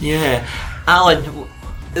stint. Yeah. Alan,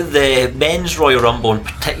 the men's Royal Rumble, in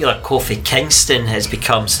particular Kofi Kingston, has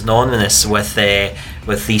become synonymous with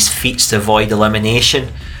these feats to avoid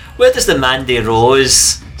elimination. Where does the Mandy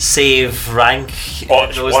Rose save rank?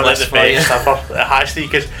 It's one of the best ever. It has to,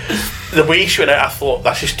 because the way she went out, I thought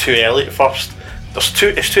this is too early at first. It's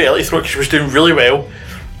too early to throw it, because she was doing really well.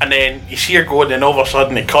 And then you see her going, and all of a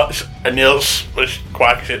sudden it cuts, and there's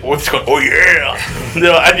Quack said, "Oh, it's going, oh yeah!" You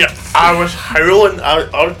know, and I was howling. I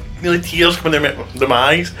was nearly tears coming out of my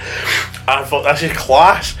eyes. I thought, this is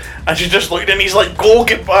class. And she just looked, and he's like, "Go,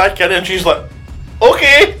 get back in," and she's like,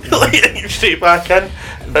 "Okay," straight back in.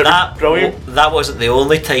 Brilliant. That wasn't the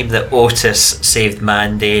only time that Otis saved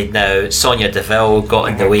Mandy. Now Sonya Deville got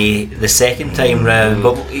in the way the second time round.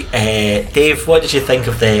 But Dave, what did you think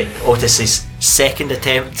of Otis's second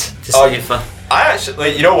attempt to save her? I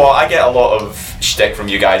actually, you know what, I get a lot of shtick from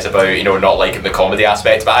you guys about, not liking the comedy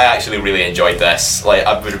aspect, but I actually really enjoyed this. Like,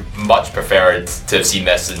 I would have much preferred to have seen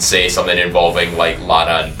this and say something involving, like,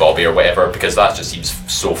 Lana and Bobby or whatever, because that just seems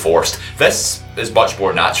so forced. This is much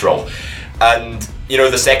more natural. And,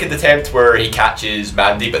 the second attempt where he catches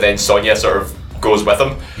Mandy, but then Sonya sort of goes with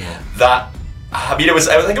him, I think it was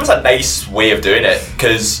a nice way of doing it,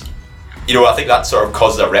 because I think that sort of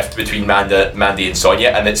causes a rift between Mandy and Sonya,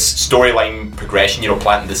 and it's storyline progression,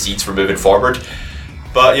 planting the seeds for moving forward.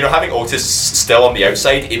 But, having Otis still on the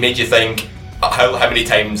outside, it made you think, how many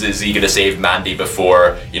times is he going to save Mandy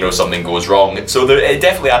before, something goes wrong? So it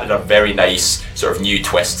definitely added a very nice sort of new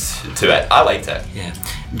twist to it. I liked it. Yeah.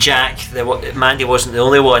 Jack, Mandy wasn't the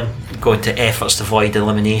only one going to efforts to avoid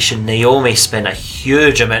elimination. Naomi spent a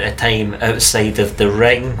huge amount of time outside of the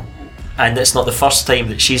ring, and it's not the first time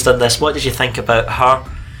that she's done this. What did you think about her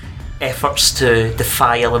efforts to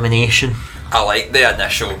defy elimination? I like the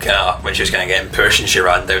initial kind of, when she was kind of getting pushed and she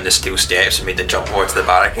ran down the steel steps and made the jump over to the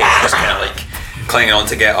barricade, just kind of like clinging on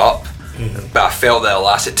to get up. But I felt that it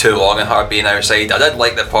lasted too long in her being outside. I did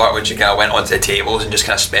like the part when she kind of went onto the tables and just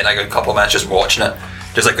kind of spent a good couple of minutes just watching it.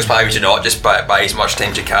 Just like, because why would you not just buy as much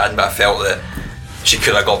time as you can? But I felt that she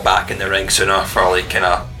could have got back in the ring sooner for like kind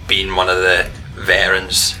of being one of the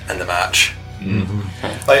veterans in the match.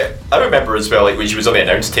 Like, I remember as well, like when she was on the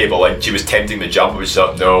announce table and she was tempting the jump, I was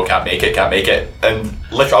like, no, can't make it, and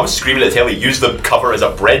literally I was screaming at the telly, use the cover as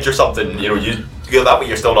a bridge or something, that way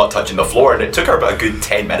you're still not touching the floor, and it took her about a good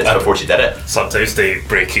 10 minutes before she did it. Sometimes they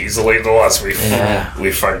break easily though, as we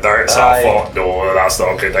found out, so I thought, no, that's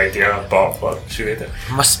not a good idea, but she did it.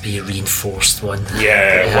 Must be a reinforced one.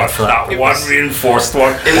 One reinforced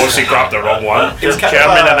one. She grabbed the wrong one. It was kind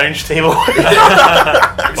German announce table.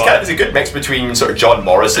 it was a good mix between sort of John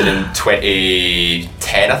Morrison in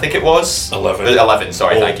 2010, I think it was. 11,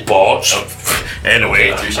 sorry, thank you. Botch.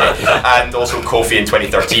 Anyway. Okay, touche. And also Kofi in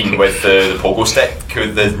 2013 with the pogo stick,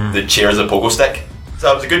 with the chair as a pogo stick. So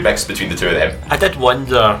that was a good mix between the two of them. I did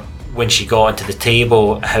wonder when she got onto the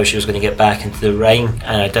table how she was going to get back into the ring,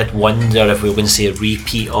 and I did wonder if we were going to see a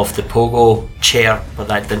repeat of the pogo chair, but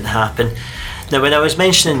that didn't happen. Now, when I was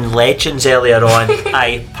mentioning legends earlier on,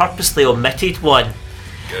 I purposely omitted one.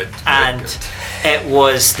 Good. It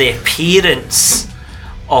was the appearance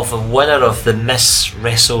of a winner of the Miss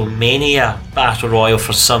WrestleMania Battle Royal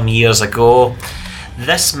for some years ago.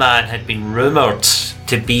 This man had been rumoured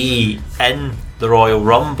to be in the Royal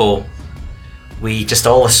Rumble. We just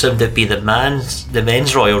all assumed it'd be the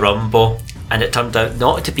men's Royal Rumble, and it turned out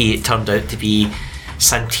not to be. It turned out to be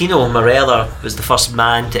Santino Marella was the first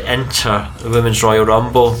man to enter the Women's Royal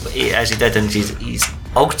Rumble, as he did in his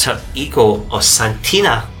alter ego of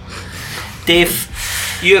Santina. Dave,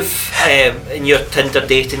 you've in your Tinder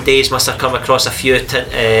dating days must have come across a few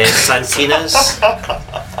Santinas.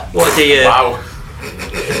 What do you? Wow.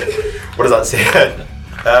 What does that say?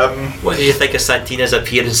 What do you think of Santina's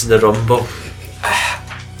appearance in the Rumble?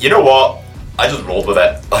 You know what? I just rolled with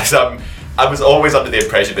it. Like, I was always under the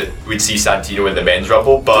impression that we'd see Santino in the men's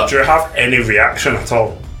Rumble, but did you have any reaction at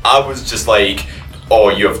all? I was just like, oh,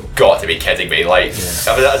 you've got to be kidding me. Like,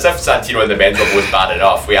 I mean, as if Santino in the men's Rumble was bad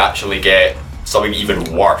enough, we actually get something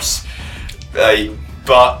even worse.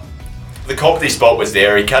 But the comedy spot was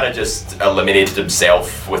there. He kind of just eliminated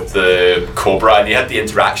himself with the Cobra, and he had the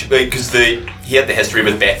interaction because he had the history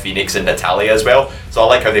with Beth Phoenix and Natalia as well. So I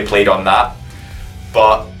like how they played on that.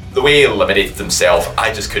 But the way he eliminated himself,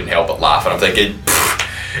 I just couldn't help but laugh, and I'm thinking,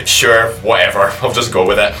 sure, whatever, I'll just go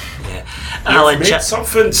with it. Yeah. You've made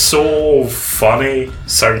something so funny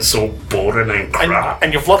sound so boring and crap.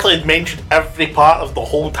 And you've literally mentioned every part of the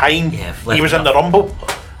whole time he was in the Rumble.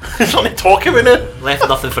 There's only talk about it. Left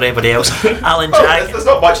nothing for anybody else. Alan Jack. There's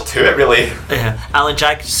not much to it, really. Alan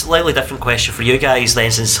Jack, slightly different question for you guys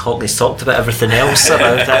then, since Hockley's talked about everything else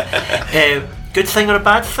about it. Good thing or a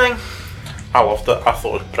bad thing? I loved it. I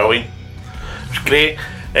thought it was brilliant. It was great.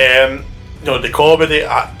 The comedy,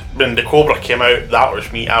 when the Cobra came out, that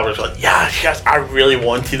was me. I was like, yes, I really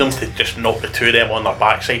wanted them to just knock the two of them on their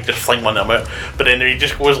backside, just fling one of them out. But then he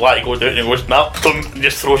just goes like, he goes down and he goes, nah, and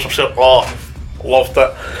just throws himself. Oh, loved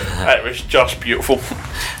it. It was just beautiful.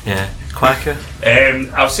 Yeah. Quacker?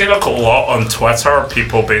 I've seen a lot on Twitter,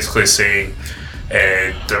 people basically saying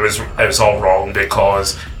it was all wrong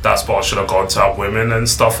because that spot should have gone to a woman and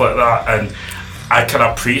stuff like that, and I can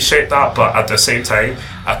appreciate that, but at the same time,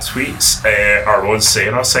 a tweet our own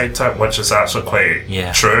Sarah sent it, which is actually quite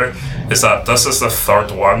true, is that this is the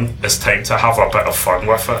third one. It's time to have a bit of fun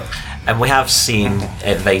with it. And we have seen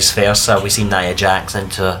it vice versa. We've seen Nia Jax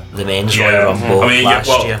into the men's Royal Rumble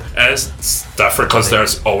last year. It's different because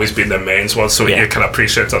there's always been the men's one, so you can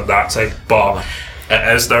appreciate it on that side. But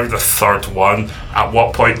it is now the third one. At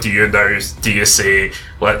what point do you say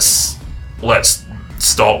let's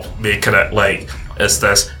stop making it like is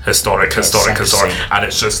this historic, and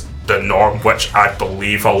it's just the norm, which I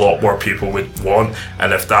believe a lot more people would want.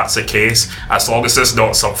 And if that's the case, as long as it's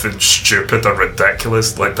not something stupid or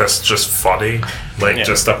ridiculous, like this, just funny,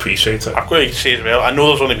 just appreciate it. I've got to say as well, I know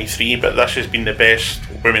there's only been 3, but this has been the best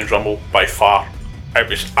Women's Rumble by far. It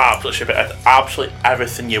was absolutely stupid. It had absolutely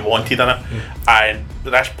everything you wanted in it. And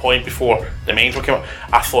at this point, before the men's one came up,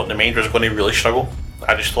 I thought the men's was going to really struggle.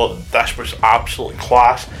 I just thought this was absolute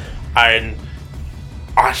class. And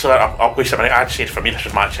actually, I'll wait a minute. I'd say for me, this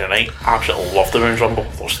was match of the night. I absolutely loved the Women's Rumble.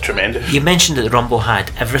 It was tremendous. You mentioned that the Rumble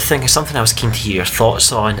had everything. Something I was keen to hear your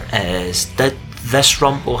thoughts on is, did this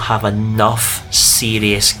Rumble have enough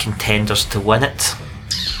serious contenders to win it?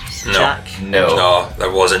 No. Jack? No,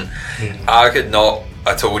 there wasn't. I could not.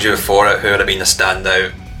 I told you before it who would have been the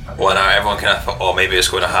standout winner. Everyone kind of thought, oh, maybe it's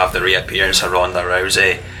going to have the reappearance of Ronda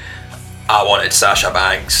Rousey. I wanted Sasha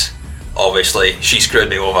Banks. Obviously, she screwed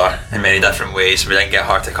me over in many different ways. We didn't get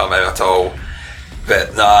her to come out at all.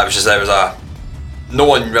 But no, no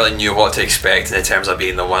one really knew what to expect in terms of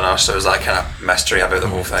being the winner, so it was that kind of mystery about the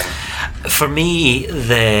whole thing. For me,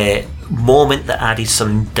 the moment that added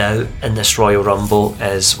some doubt in this Royal Rumble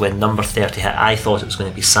is when number 30 hit. I thought it was going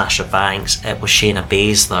to be Sasha Banks. It was Shayna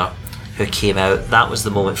Baszler who came out. That was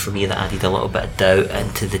the moment for me that added a little bit of doubt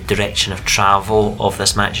into the direction of travel of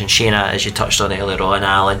this match. And Shayna, as you touched on earlier on,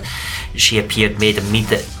 Alan, she appeared, made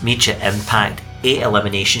immediate impact. 8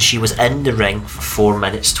 eliminations. She was in the ring for 4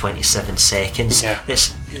 minutes 27 seconds.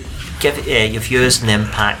 Let's give your views on the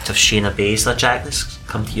impact of Shayna Baszler. Jack, let's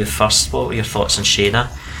come to you first. What were your thoughts on Shayna?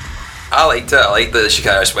 I liked it. I liked that she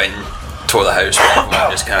kind of just went tore the house with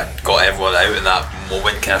everyone, just kind of got everyone out in that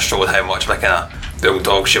moment, kind of showed how much of a kind of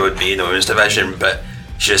bulldog she would be in the women's division. But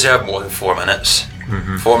she deserved more than 4 minutes.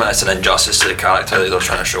 4 minutes of injustice to the character that they're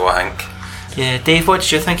trying to show, I think. Yeah, Dave, what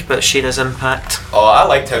did you think about Shayna's impact? Oh, I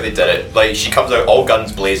liked how they did it. Like, she comes out all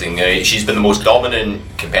guns blazing. She's been the most dominant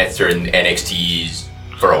competitor in NXT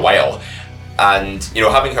for a while. And,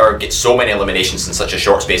 having her get so many eliminations in such a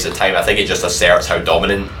short space of time, I think it just asserts how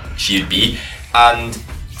dominant she'd be. And,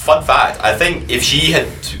 fun fact, I think if she had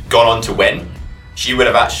gone on to win, she would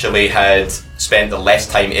have actually had spent the less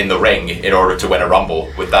time in the ring in order to win a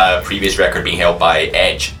Rumble, with the previous record being held by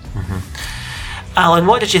Edge. Alan,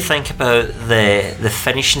 what did you think about the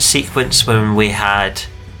finishing sequence when we had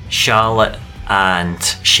Charlotte and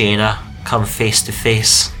Shayna come face to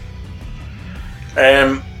face?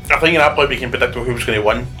 I think at that point we can predict who was going to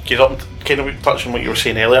win. Because kind of touching on what you were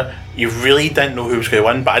saying earlier, you really didn't know who was going to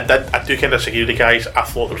win. But I do kind of disagree with the guys. I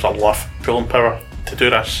thought there was enough pulling power to do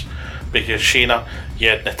this, because Shayna, you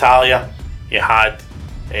had Natalya, you had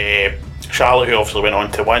Charlotte, who obviously went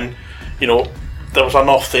on to win. There was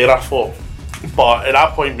enough there, I thought. But at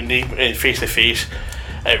that point, when they went face to face,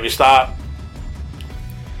 it was that.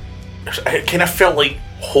 It kind of felt like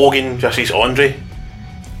Hogan versus Andre.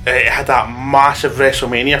 It had that massive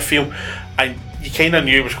WrestleMania feel, and you kind of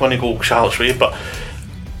knew it was going to go Charlotte's way. But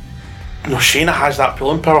Shayna has that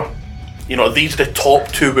pulling power. These are the top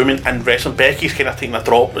 2 women in wrestling. Becky's kind of taking a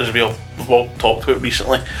drop, as we've all talked about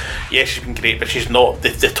recently. Yes, she's been great, but she's not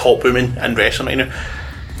the top woman in wrestling right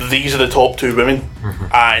now. These are the top 2 women,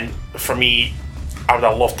 and for me, I would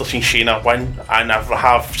have loved to see Shayna win. And I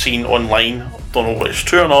have seen online, don't know if it's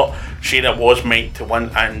true or not, Shayna was meant to win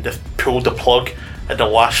and they pulled the plug at the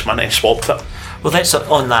last minute and swapped it. Well, that's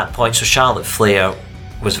on that point. So Charlotte Flair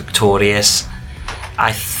was victorious.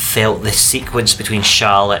 I felt the sequence between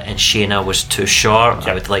Charlotte and Shayna was too short.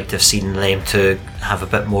 I would like to have seen them to have a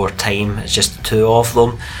bit more time. It's just the 2 of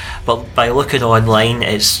them. But by looking online,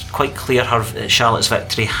 it's quite clear Charlotte's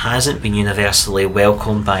victory hasn't been universally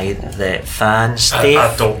welcomed by the fans. Dave?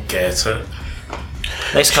 I don't get it.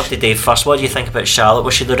 Let's come to Dave first. What do you think about Charlotte?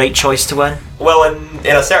 Was she the right choice to win? Well,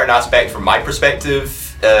 in a certain aspect, from my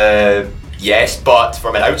perspective, yes, but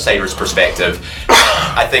from an outsider's perspective,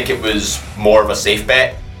 I think it was more of a safe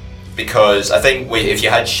bet, because I think if you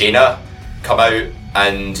had Shayna come out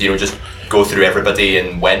and just go through everybody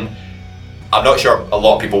and win, I'm not sure a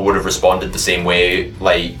lot of people would have responded the same way,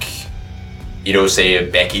 like say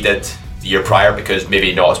Becky did the year prior, because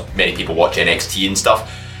maybe not as many people watch NXT and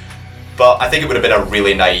stuff. But I think it would have been a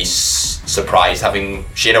really nice surprise having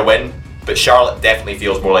Shayna win. But Charlotte definitely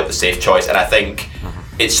feels more like the safe choice, and I think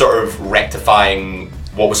it's sort of rectifying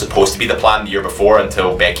what was supposed to be the plan the year before,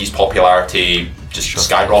 until Becky's popularity just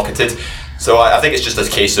skyrocketed. So I think it's just a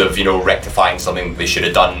case of rectifying something they should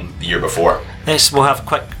have done the year before. We'll have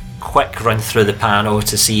a quick run through the panel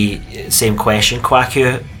to see. Same question,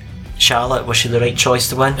 Kwaku. Charlotte, was she the right choice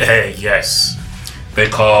to win? Yes,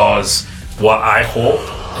 because what I hope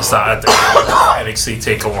is that at the NXT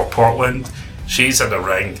TakeOver Portland, she's in the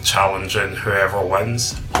ring challenging whoever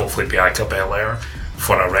wins, hopefully Bianca Belair,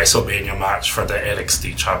 for a WrestleMania match for the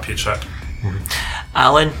NXT Championship.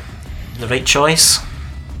 Alan, the right choice?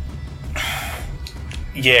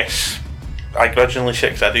 Yes, I grudgingly say,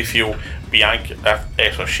 because I do feel Bianca,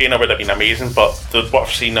 so Shayna would have been amazing, but what I've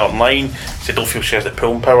seen online is I don't feel she has the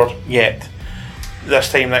pulling power yet.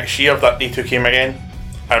 This time next year, if that day 2 came again,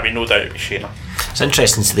 I'd be no doubt it'd be Shayna. It's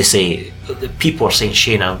interesting to say that people are saying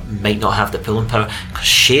Shayna might not have the pulling power, because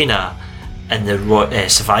Shayna in the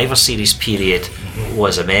Survivor Series period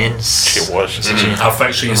was immense. She was.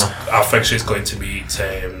 I think she's going to meet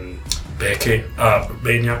Becky at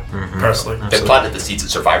Mania, personally. They planted the seeds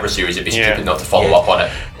at Survivor Series. It'd be stupid not to follow up on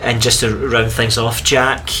it. And just to round things off,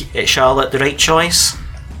 Jack, Charlotte, the right choice?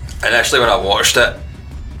 Initially, when I watched it,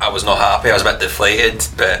 I was not happy. I was a bit deflated,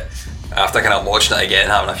 but after kind of watching it again,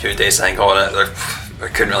 having a few days to think on it, there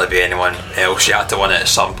couldn't really be anyone else. She had to win it at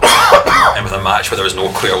some point. And with a match where there was no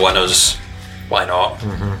clear winners, why not?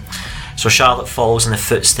 So Charlotte follows in the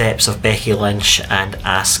footsteps of Becky Lynch and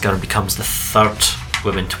Asuka and becomes the third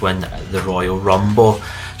woman to win the Royal Rumble.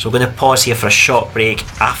 So we're going to pause here for a short break,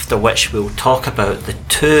 after which we'll talk about the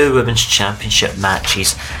 2 Women's Championship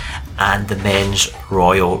matches and the Men's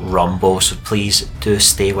Royal Rumble. So please do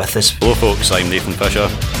stay with us. Hello folks, I'm Nathan Fisher.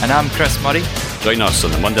 And I'm Chris Murray. Join us on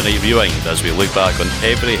the Monday Night Rewind as we look back on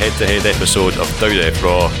every head-to-head episode of WWF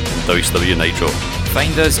Raw and WCW Nitro.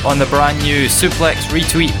 Find us on the brand new Suplex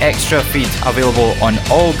Retweet Extra feed, available on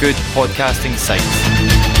all good podcasting sites.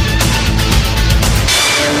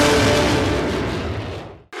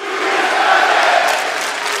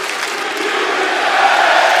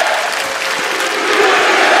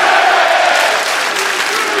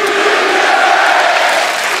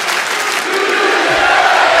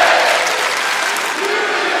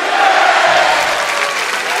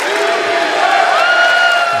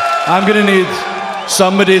 I'm gonna need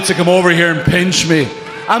somebody to come over here and pinch me.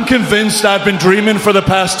 I'm convinced I've been dreaming for the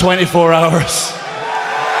past 24 hours.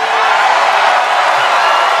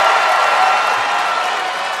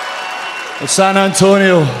 In San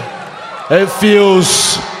Antonio, it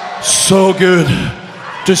feels so good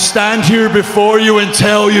to stand here before you and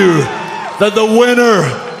tell you that the winner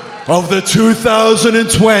of the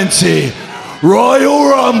 2020 Royal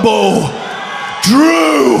Rumble,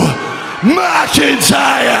 Drew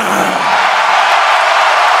McIntyre!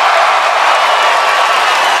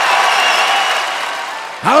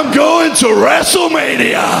 I'm going to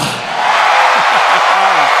WrestleMania!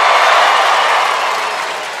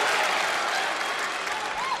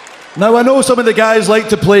 Now, I know some of the guys like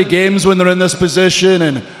to play games when they're in this position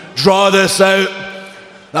and draw this out.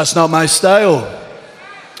 That's not my style.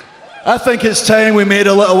 I think it's time we made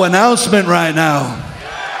a little announcement right now.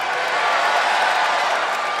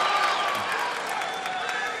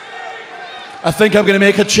 I think I'm going to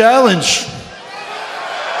make a challenge.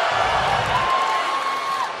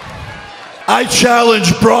 I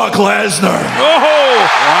challenge Brock Lesnar. Oh!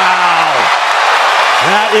 Wow.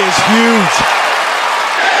 That is huge.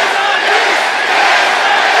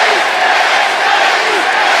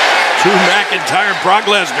 Drew McIntyre, Brock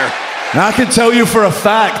Lesnar. Now, I can tell you for a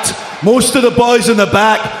fact, most of the boys in the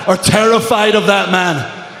back are terrified of that man.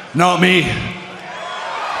 Not me.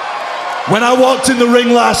 When I walked in the ring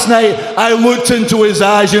last night, I looked into his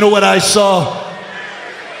eyes. You know what I saw?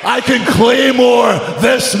 I can claymore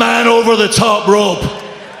this man over the top rope.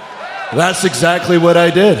 That's exactly what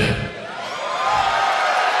I did.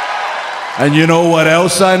 And you know what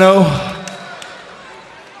else I know?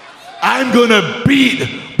 I'm gonna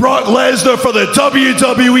beat Brock Lesnar for the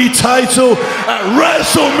WWE title at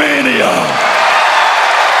WrestleMania.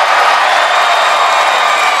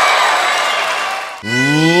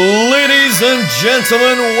 Ladies and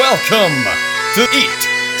gentlemen, welcome to Eat,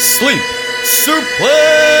 Sleep,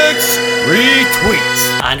 Suplex,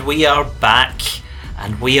 Retweet. And we are back,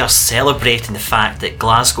 and we are celebrating the fact that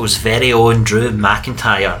Glasgow's very own Drew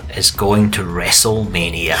McIntyre is going to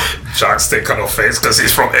WrestleMania. Jack's taking off face because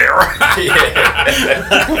he's from Ayr.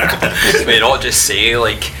 May not just say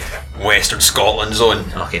like Western Scotland zone.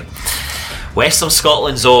 Okay. Western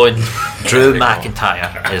Scotland's own Drew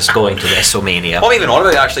McIntyre is going to WrestleMania. What am I even on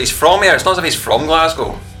about actually? He's from Ayr. It's not as if he's from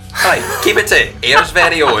Glasgow. Right, keep it to Ayer's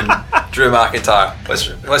very own Drew McIntyre.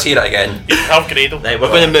 Let's hear it again. Upgrade. Right, we're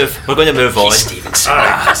going to move on. Stevenson.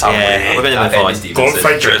 Yeah, we're going to move on. Don't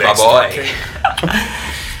fight your Drew's my boy.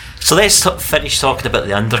 So let's finish talking about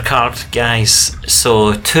the undercard, guys.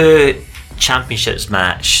 So 2 championships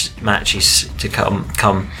matches to come.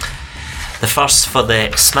 The first for the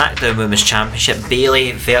SmackDown Women's Championship,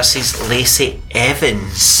 Bayley versus Lacey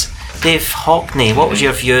Evans. Dave Hockney, what was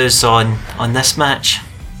your views on this match?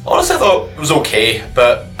 Honestly, I thought it was okay,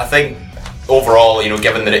 but I think overall,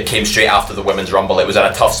 given that it came straight after the Women's Rumble, it was in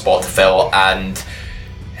a tough spot to fill, and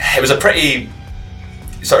it was a pretty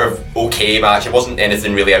sort of okay match. It wasn't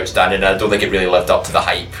anything really outstanding, and I don't think it really lived up to the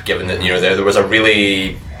hype, given that there was a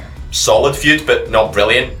really solid feud, but not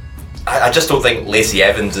brilliant. I just don't think Lacey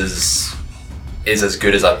Evans is as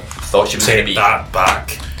good as I thought she was going to be. That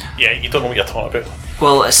back. Yeah, you don't know what you're talking about.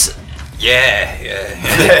 Well, it's Yeah.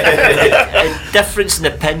 a difference in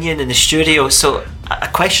opinion in the studio. So a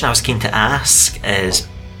question I was keen to ask is,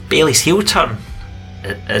 Bayley's heel turn,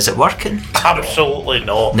 is it working? Absolutely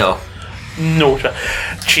not. No. No,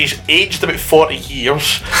 she's aged about 40 years.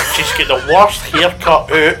 She's got the worst haircut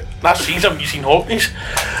out. That season you've seen Hockney's,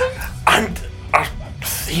 and her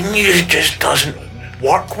theme music just doesn't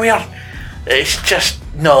work with her. It's just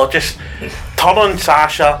turn on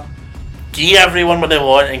Sasha, give everyone what they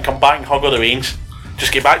want, and come back and hug all the reins.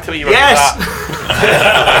 Just get back to what you were Yes.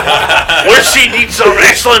 at. Lucy needs her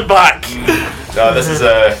wrestling back. No, this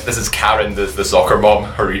is Karen, the soccer mom,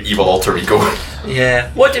 her evil alter ego. Yeah.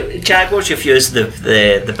 Jack? What's your views of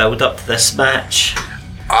the build up to this match?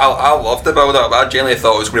 I love the build up. I genuinely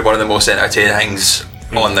thought it was going to be one of the most entertaining things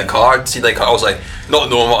on the card. See, I was not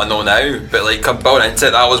knowing what I know now, but building into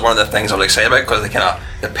it, that was one of the things I was excited about, because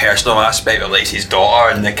the personal aspect of Lacey's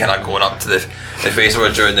daughter, and the kind of going up to the face of her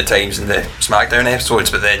during the times in the SmackDown episodes.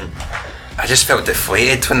 But then I just felt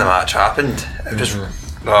deflated when the match happened. It was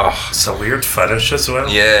It's a weird finish as well.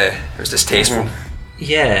 Yeah, it was distasteful.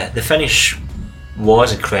 Yeah, the finish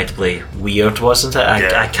was incredibly weird, wasn't it?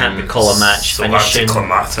 I can't recall a match so finishing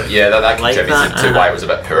anticlimactic. Yeah, that like contributed that, to why it was a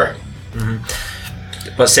bit poor.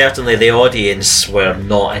 But certainly the audience were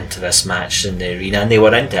not into this match in the arena, and they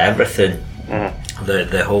were into everything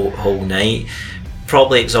the whole night.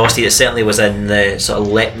 Probably exhausted. It certainly was in the sort of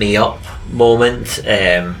let me up moment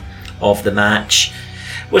of the match.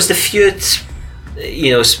 Was the feud,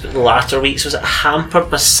 the latter weeks, was it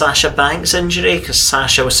hampered by Sasha Banks' injury? Because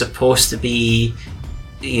Sasha was supposed to be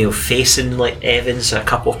facing Evans at a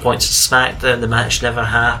couple of points at SmackDown. The match never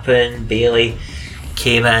happened. Bayley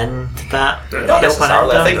came in. Did that Not help her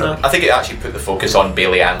necessarily. down? I think it actually put the focus on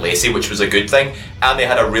Bayley and Lacey, which was a good thing, and they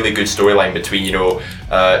had a really good storyline between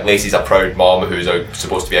Lacey's a proud mom who's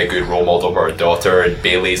supposed to be a good role model for her daughter, and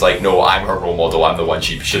Bayley's like, no, I'm her role model, I'm the one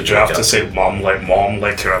she should. Did you have to say mom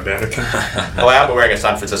like you're American? Well, I am wearing a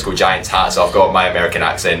San Francisco Giants hat, so I've got my American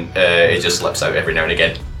accent. It just slips out every now and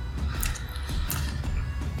again.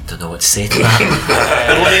 Don't know what to say to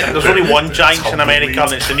that. There's only one Giants in America,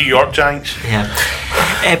 and it's the New York Giants. Yeah.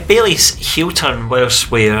 Bayley's heel turn,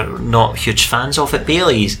 whilst we're not huge fans of it,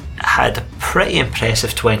 Bayley's had a pretty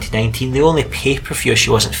impressive 2019. The only pay-per-view she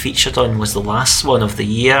wasn't featured on was the last one of the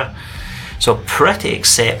year. So pretty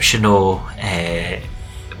exceptional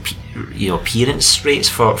appearance rates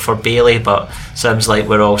for Bayley, but seems like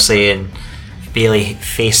we're all saying Bayley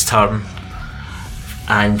face turn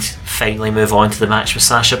and finally move on to the match with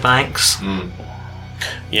Sasha Banks.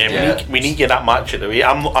 Yeah, we need to get that match out of the way.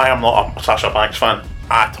 I am not a Sasha Banks fan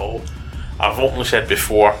at all. I've openly said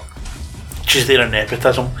before, she's there in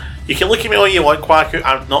nepotism. You can look at me all you want, Quack,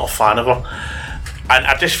 I'm not a fan of her. And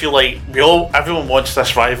I just feel like everyone wants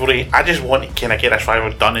this rivalry. I just want to kind of get this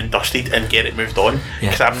rivalry done and dusted and get it moved on,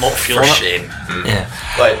 because I'm not feeling For it. shame. Yeah.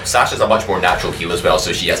 But Sasha's a much more natural heel as well,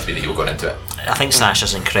 so she has to be the heel going into it. I think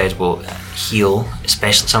Sasha's incredible heel,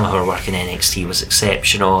 especially some of her work in NXT was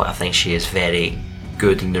exceptional. I think she is very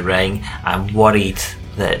good in the ring. I'm worried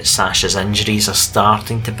that Sasha's injuries are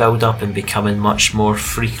starting to build up and becoming much more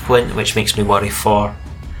frequent, which makes me worry for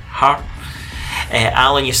her.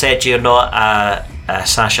 Alan, you said you're not a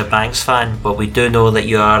Sasha Banks fan, but we do know that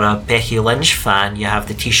you are a Becky Lynch fan. You have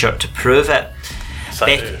the t-shirt to prove it.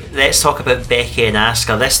 Let's talk about Becky and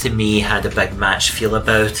Asuka. This to me had a big match feel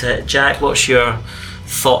about it. Jack, what's your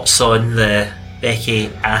thoughts on the Becky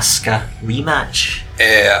Asuka rematch?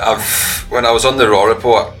 When I was on the Raw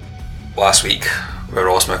report last week with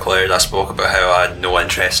Ross McLeod, I spoke about how I had no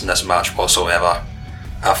interest in this match whatsoever.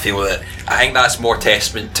 I think that's more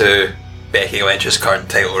testament to Becky Lynch's current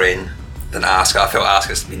title reign than Asuka. I felt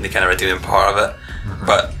Asuka's been the kind of redeeming part of it,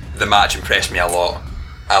 but the match impressed me a lot.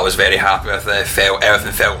 I was very happy with it.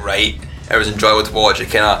 Everything felt right. It was enjoyable to watch. It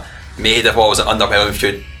kind of made what was an underwhelming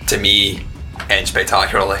feud to me end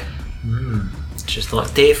spectacularly. Just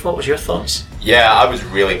thought, Dave, what was your thoughts? Yeah, I was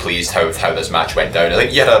really pleased how this match went down. I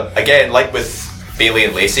think you had again, like with Bayley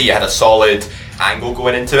and Lacey, you had a solid angle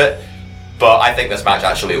going into it. But I think this match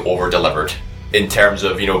actually over-delivered in terms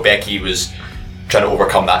of, Becky was trying to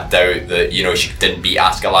overcome that doubt that, she didn't beat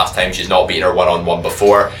Asuka last time, she's not beaten her one-on-one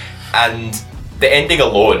before. And the ending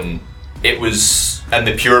alone, it was, and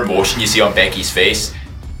the pure emotion you see on Becky's face,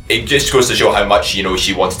 it just goes to show how much,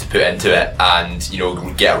 she wants to put into it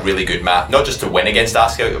and, get a really good match. Not just to win against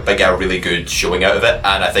Asuka, but get a really good showing out of it.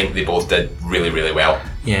 And I think they both did really, really well.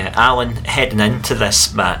 Yeah, Alan, heading into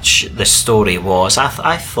this match, the story was,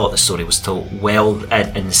 I thought the story was told well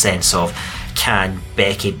in the sense of, can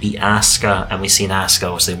Becky beat Asuka? And we've seen Asuka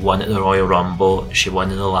obviously won at the Royal Rumble, she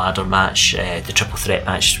won in the ladder match, the triple threat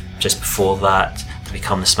match just before that to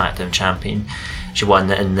become the SmackDown champion. She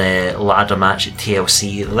won in the ladder match at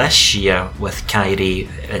TLC this year with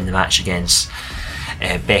Kairi in the match against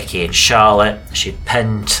Becky and Charlotte. She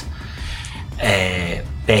pinned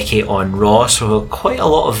Becky on Raw, so quite a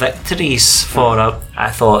lot of victories for her.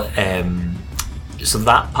 I thought so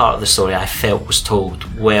that part of the story I felt was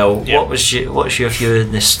told well. Yep. What's your view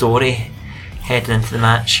in the story heading into the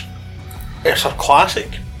match? It's a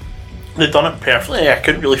classic. They've done it perfectly. I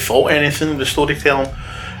couldn't really fault anything in the storytelling.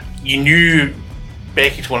 You knew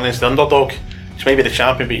Becky's winning as the underdog. She may be the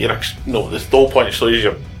champion, but the whole point of the story is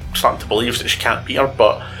you're starting to believe that she can't beat her.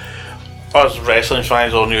 But us wrestling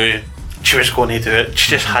fans all knew she was going to do it.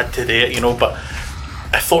 She just had to do it, But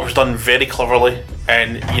I thought it was done very cleverly,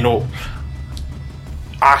 and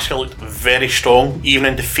Asuka looked very strong. Even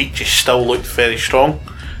in defeat, she still looked very strong.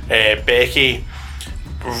 Becky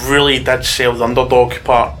really did sell the underdog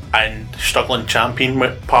part and struggling champion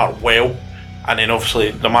part well. And then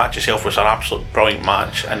obviously the match itself was an absolute brilliant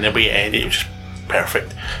match, and the way it ended, it was just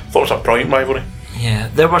perfect. Thought it was a brilliant rivalry. Yeah,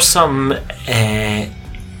 there were some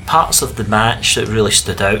parts of the match that really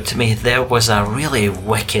stood out to me. There was a really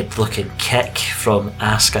wicked looking kick from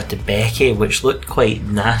Asuka to Becky, which looked quite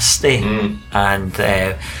nasty. And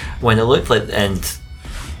when it looked like, and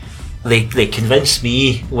they convinced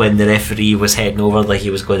me when the referee was heading over like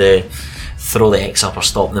he was going to throw the X up or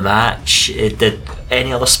stop the match. Did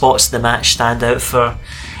any other spots in the match stand out for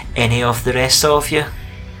any of the rest of you?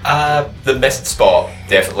 The mist spot,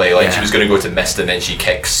 definitely. She was going to go to mist and then she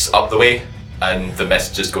kicks up the way and the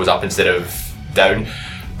mist just goes up instead of down.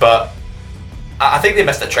 But I think they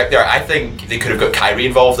missed a trick there. I think they could have got Kairi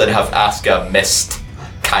involved and have Asuka missed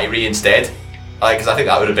Kairi instead. Because I think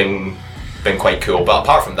that would have been quite cool. But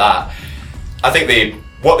apart from that, I think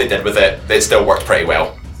what they did with it still worked pretty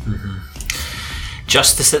well.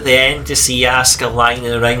 Justice at the end to see Asuka lying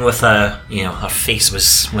in the ring with her face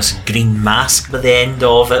was a green mask by the end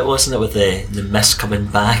of it, wasn't it, with the mist coming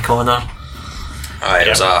back on her. It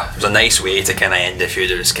was a nice way to kind of end the feud.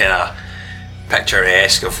 It was kind of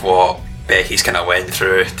picturesque of what Becky's kind of went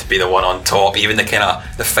through to be the one on top. Even the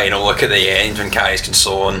final look at the end when Kairi's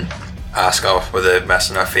consoling Asuka with the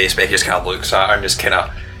mist in her face, Becky just kind of looks at her and just kind of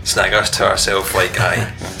sniggers to herself like,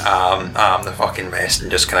 I'm the fucking mist,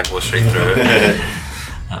 and just kind of goes straight through it.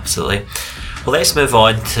 Absolutely. Well, let's move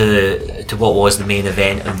on to what was the main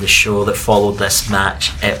event of the show that followed this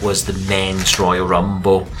match. It was the Men's Royal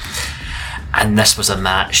Rumble. And this was a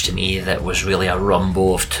match to me that was really a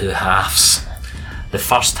rumble of two halves. The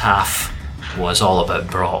first half was all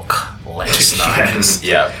about Brock Lesnar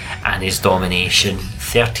and his domination.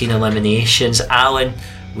 13 eliminations. Alan,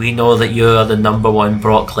 we know that you are the number one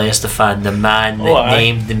Brock Lesnar fan, the man that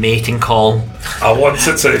named the mating call. I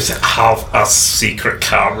wanted to have a secret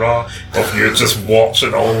camera of you just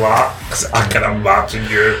watching all that, because I can imagine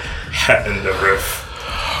you hitting the roof.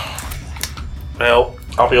 Well,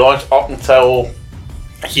 I'll be honest, up until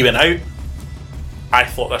he went out, I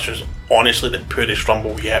thought this was honestly the purest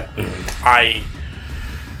Rumble yet.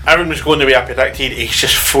 Everyone was going the way I predicted. He's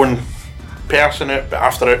just thrown person out, but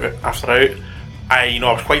after out. I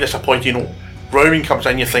was quite disappointed. Rowan comes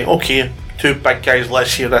in, you think, okay, two big guys,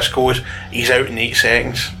 let's see how this goes. He's out in 8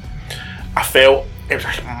 seconds. I felt it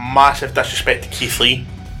was a massive disrespect to Keith Lee,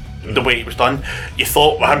 the way it was done. You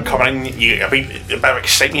thought with him coming in, a bit of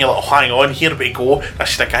excitement, you're like, oh, hang on, here we go.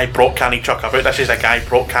 This is the guy Brock can't chuck about. This is the guy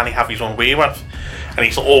Brock can't have his own way with. And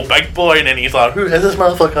he's like, oh, big boy, and then he's like, who is this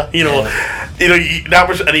motherfucker? That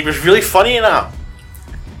was, and he was really funny in that.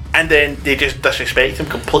 And then they just disrespect him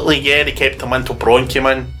completely. Yeah, they kept him until Braun came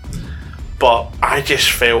in. But I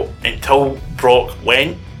just felt until Brock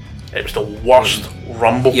went, it was the worst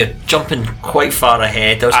Rumble. You're jumping quite far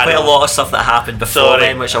ahead. There was quite a lot of stuff that happened before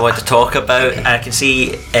then, which I want to talk about. I can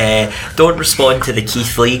see, don't respond to the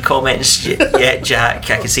Keith Lee comments yet, Jack.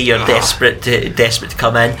 I can see you're desperate to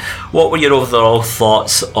come in. What were your overall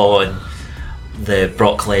thoughts on the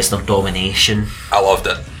Brock Lesnar domination? I loved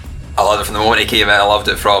it from the moment he came in. I loved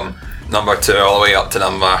it from number 2 all the way up to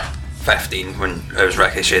number 15 when it was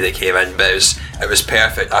Ricochet that came in, but it was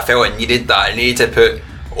perfect. I felt it needed that. It needed to put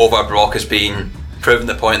over Brock as being proving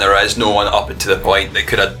the point there is no one up to the point that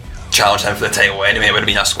could have challenged him for the title anyway. It would have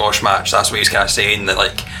been a squash match. That's what he's kind of saying, that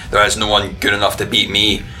like there is no one good enough to beat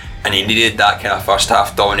me, and he needed that kind of first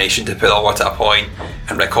half domination to put it over to a point,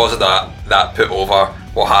 and because of that put over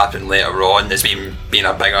what happened later on has been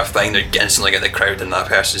a bigger thing. They instantly get the crowd on that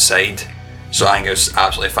person's side, so I think it was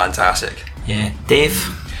absolutely fantastic. Yeah,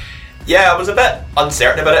 Dave? Yeah, I was a bit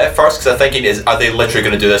uncertain about it at first, because I'm thinking, are they literally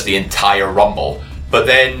going to do this the entire Rumble? But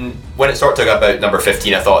then when it started to go about number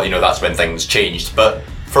 15, I thought, that's when things changed. But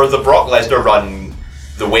for the Brock Lesnar run,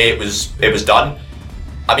 the way it was done,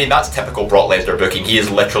 I mean, that's typical Brock Lesnar booking. He is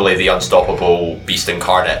literally the unstoppable beast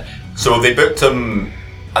incarnate. So they booked him,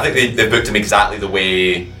 I think they booked him exactly the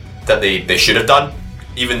way that they should have done,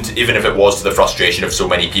 even if it was to the frustration of so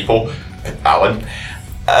many people. Alan.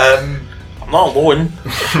 I'm not alone.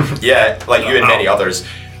 Yeah, like you and many others.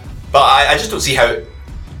 But I just don't see how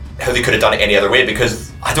they could have done it any other way,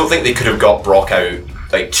 because I don't think they could have got Brock out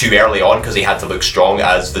like too early on because he had to look strong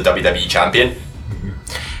as the WWE champion.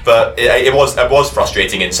 But it was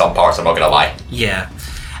frustrating in some parts, I'm not going to lie. Yeah.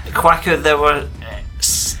 Quacko, there were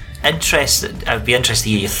I'd be interested to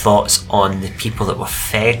hear your thoughts on the people that were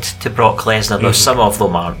fed to Brock Lesnar. Now, some of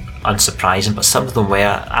them are unsurprising, but some of them were.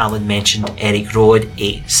 Alan mentioned Eric Rowan,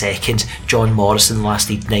 8 seconds. John Morrison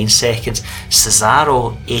lasted 9 seconds.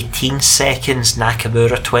 Cesaro, 18 seconds.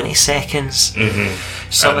 Nakamura, 20 seconds. And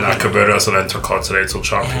Nakamura's an Intercontinental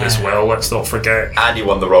Champion as well, let's not forget. And he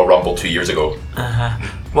won the Royal Rumble 2 years ago.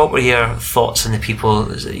 What were your thoughts on the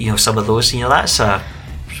people, some of those? That's a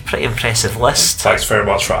pretty impressive list. Thanks very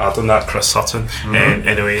much for adding that, Chris Sutton.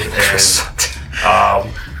 Anyway,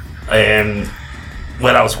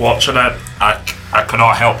 when I was watching it, I could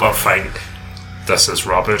not help but think, this is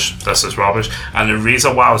rubbish. And the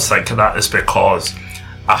reason why I was thinking that is because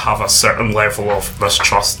I have a certain level of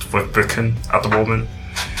mistrust with booking at the moment,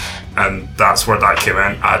 and that's where that came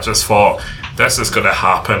in. I just thought, this is going to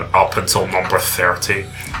happen up until number 30,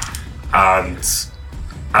 and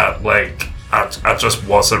I just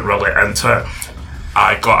wasn't really into it.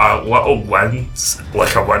 I got a little win,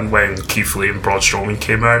 like a win when Keith Lee and Braun Strowman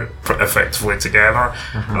came out effectively together,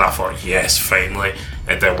 and I thought, yes, finally.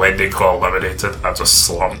 And then when they got eliminated, I just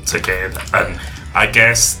slumped again. And I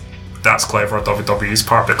guess that's clever on WWE's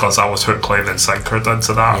part, because I was hook, line and sinkered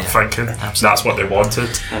into that, thinking that's what they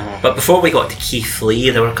wanted. But before we got to Keith Lee,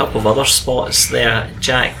 there were a couple of other spots there,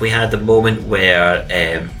 Jack. We had the moment where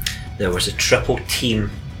there was a triple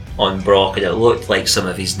team on Brock, and it looked like some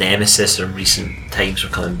of his nemesis from recent times were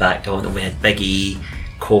coming back to haunt him. We had Big E,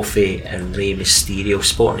 Kofi and Rey Mysterio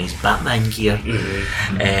sporting his Batman gear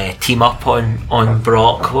team up on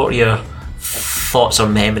Brock. What were your thoughts or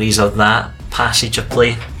memories of that passage of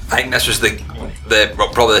play? I think this was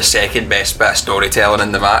probably the second best bit of storytelling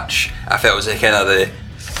in the match. I felt it was kind of the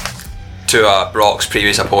two of Brock's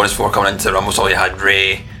previous opponents before coming into the Rumble. So you had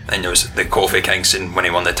Rey, and there was the Kofi Kingston when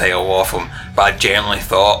he won the title off him. But I generally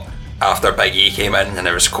thought, after Big E came in and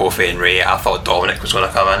there was Kofi and Rey, I thought Dominic was going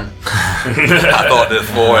to come in. I thought the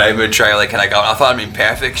 4 would try kind of go. I thought it'd been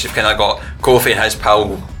perfect, because you've kind of got Kofi and his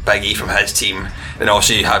pal Big E from his team, and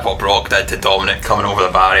also you had what Brock did to Dominic coming over the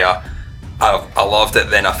barrier. I loved it.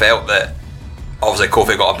 Then I felt that obviously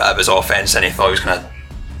Kofi got a bit of his offense and he thought he was going to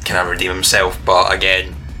kind of redeem himself, but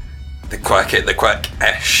again, the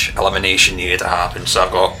quick-ish elimination needed to happen, so I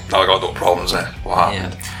got no problems with what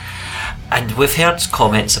happened. Yeah. And we've heard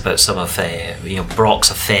comments about some of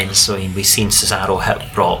Brock's offence. So we've seen Cesaro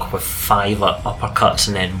hit Brock with 5 uppercuts,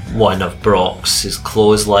 and then one of Brock's, his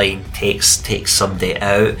clothesline, takes somebody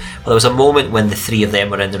out. Well, there was a moment when the 3 of them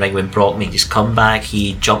were in the ring when Brock made his comeback.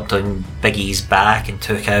 He jumped on Big E's back and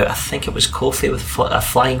took out, I think it was Kofi, with a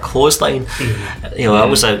flying clothesline. That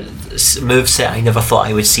was a moveset I never thought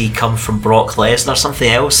I would see come from Brock Lesnar. Something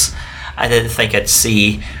else I didn't think I'd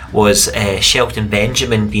see was Shelton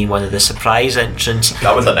Benjamin being one of the surprise entrants.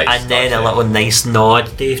 That was a nice and then a little nice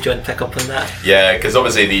nod. Dave, do you want to pick up on that? Yeah, because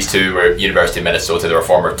obviously these two were University of Minnesota. They were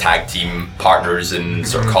former tag team partners in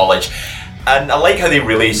sort of college, and I like how they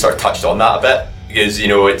really sort of touched on that a bit,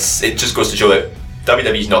 because it just goes to show that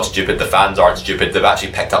WWE's not stupid, the fans aren't stupid. They've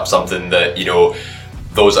actually picked up something that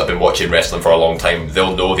those that have been watching wrestling for a long time,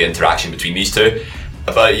 they'll know the interaction between these two.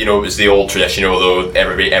 But it was the old tradition, though,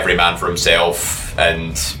 every man for himself,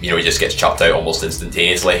 and he just gets chucked out almost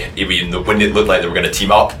instantaneously, even when it looked like they were going to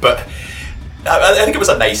team up. But I think it was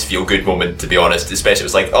a nice feel-good moment, to be honest. Especially it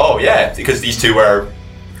was like, oh yeah, because these two were,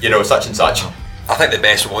 such and such. I think the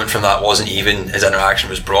best moment from that wasn't even his interaction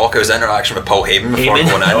with Brock. It was the interaction with Paul Heyman before going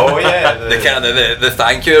in. Oh yeah, the kind of the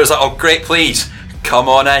thank you. It was like, oh great, please come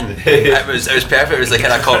on in. It was perfect. It was the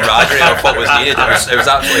kind of camaraderie of what was needed. It was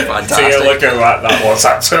absolutely fantastic. So you look at that was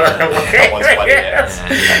actually. That one's funny,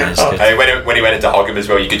 yeah. When he went in to hug him as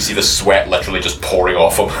well, you could see the sweat literally just pouring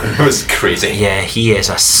off him. It was crazy. Yeah, he is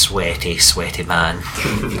a sweaty man,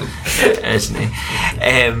 isn't he?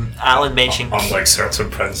 Alan mentioned. Unlike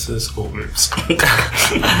certain princes, old moves.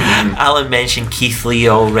 Alan mentioned Keith Lee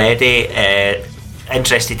already.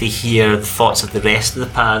 Interested to hear the thoughts of the rest of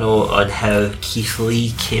the panel on how Keith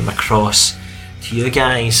Lee came across to you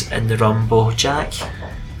guys in the Rumble, Jack.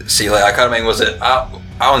 See, like I can't remember, was it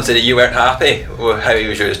Alan said that you weren't happy with how he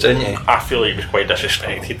was used, didn't you? I feel he was quite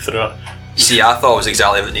disrespected through it. See, I thought it was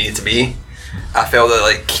exactly what it needed to be. I felt that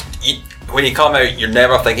like when you come out, you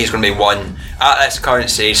never think he's going to be one at this current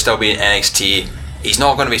stage, still being NXT. He's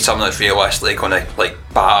not going to be someone that's realistically going to like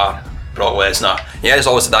batter Brock Lesnar. He is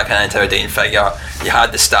always that kind of intimidating figure. You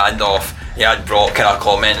had the standoff. You had Brock kind of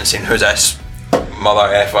commenting, saying, "Who's this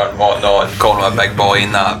mother effer?" and whatnot, and calling him a big boy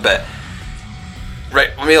and that. But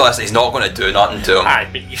realistically, he's not going to do nothing to him. Aye,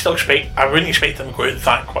 but you still expect. I wouldn't expect him to go out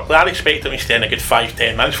that quickly. I'd expect him to stay in a good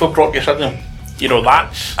 5-10 minutes before Brock gets in him. You know,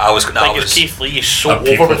 that's. Keith Lee is so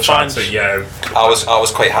over with fans. Yeah, I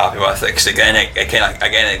was quite happy with it because again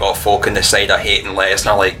it got folk on the side of hating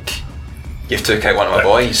Lesnar. Like, you've took out one of my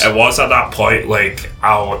boys. It was at that point, like,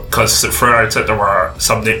 because throughout it there were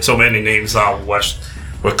so many names that I wished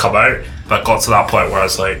would come out, but got to that point where I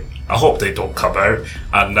was like, I hope they don't come out,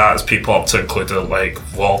 and that's people up to including like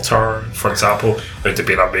Walter, for example. It would have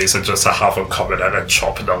been amazing just to have him coming in and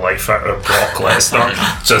chopping the life out of Brock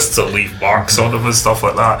Lesnar just to leave marks on him and stuff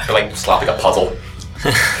like that. Like slapping a puzzle.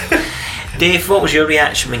 Dave, what was your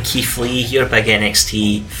reaction when Keith Lee, you're a big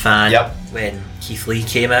NXT fan, Yep. when Keith Lee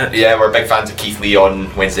came out? Yeah, we're big fans of Keith Lee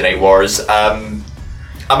on Wednesday Night Wars.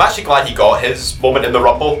 I'm actually glad he got his moment in the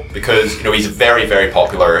Rumble because, you know, he's very, very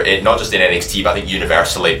popular, not just in NXT, but I think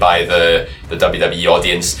universally by the WWE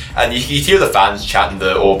audience. And you hear the fans chanting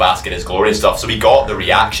the "Oh, bask in his glory" and stuff, so he got the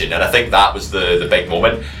reaction, and I think that was the big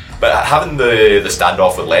moment. But having the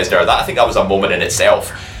standoff with Lesnar, I think that was a moment in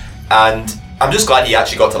itself. And I'm just glad he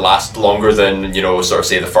actually got to last longer than, you know, sort of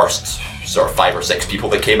say the first sort of 5 or 6 people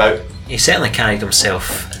that came out. He certainly carried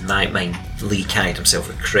himself, in my mind, Lee carried himself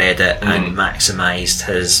with credit and maximised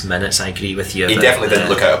his minutes. I agree with you. He definitely didn't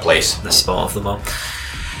look out of place. The spot of them all.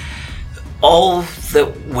 All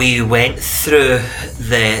that we went through,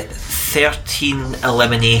 the 13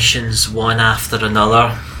 eliminations, one after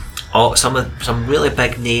another, some really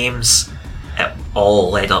big names, it all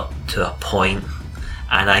led up to a point,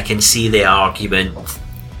 and I can see the argument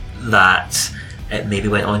that it maybe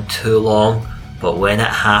went on too long. But when it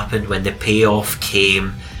happened, when the payoff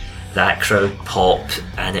came, that crowd popped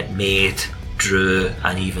and it made Drew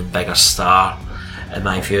an even bigger star, in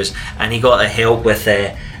my views. And he got the help with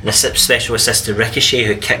the special assistant Ricochet,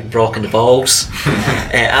 who kicked Brock in the balls.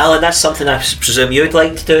 Alan, that's something I presume you'd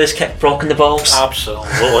like to do, is kick Brock in the balls? Absolutely.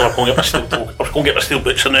 I'm going to get my steel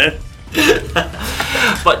boots in now.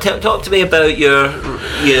 But talk to me about your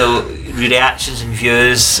reactions and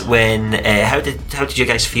views when. How did you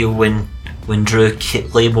guys feel when Drew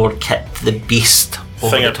Claymore kicked the Beast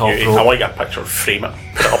over the top rope? I want to get a picture, frame it,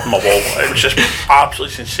 put it up on my wall. It was just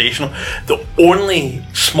absolutely sensational. The only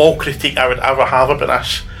small critique I would ever have about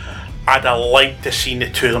this, I'd have liked to see the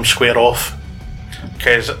two of them square off.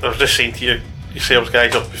 Because I was just saying to yourselves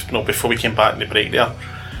guys, before we came back in the break there,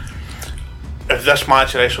 if this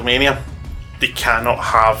match at WrestleMania, they cannot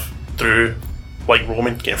have Drew, like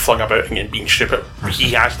Roman, getting flung about and being stupid.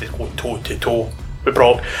 He has to go toe to toe with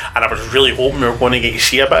Brock, and I was really hoping we were going to get to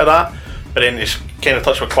see a bit of that. But then it's kind of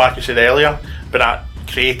touched what Quack said earlier, but that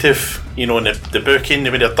creative, you know, and the booking,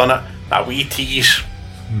 the way they've done it, that wee tease,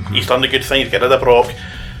 he's done the good thing to get rid of Brock,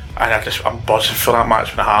 and I'm buzzing for that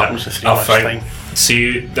match when it happens in 3 months' time.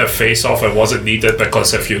 See, the face-off, it wasn't needed,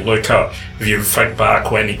 because if you think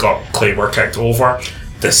back when he got Claymore kicked over,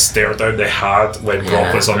 the stare down they had when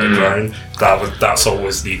Brock was on the ground, that's all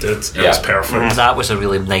was needed. It was perfect. That was a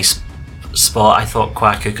really nice spot, I thought,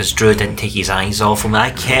 Quaku, because Drew didn't take his eyes off him.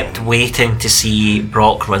 I kept waiting to see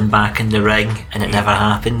Brock run back in the ring, and it never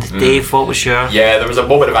happened. Dave, what was your... Yeah, there was a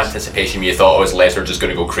moment of anticipation where you thought, was Lesnar just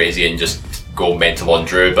going to go crazy and just go mental on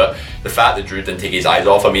Drew, but the fact that Drew didn't take his eyes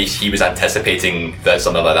off him, he was anticipating that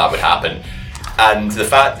something like that would happen. And the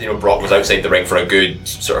fact, you know, Brock was outside the ring for a good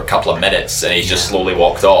sort of couple of minutes and he just slowly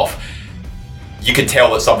walked off, you could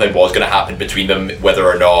tell that something was going to happen between them, whether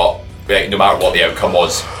or not, no matter what the outcome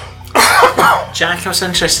was. Jack, I was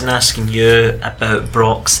interested in asking you about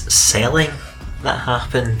Brock's selling that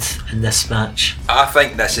happened in this match? I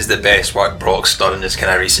think this is the best work Brock's done in his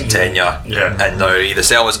kind of recent tenure. Yeah. And now the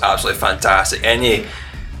sell was absolutely fantastic.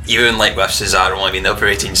 Even like with Cesaro only being there for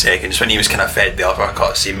 18 seconds, when he was kind of fed the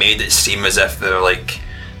uppercuts, he made it seem as if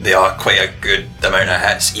they are quite a good amount of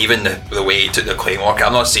hits. Even the way he took the Claymore kick,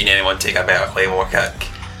 I've not seen anyone take a better Claymore kick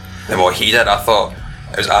than what he did. I thought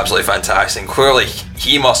it was absolutely fantastic. And clearly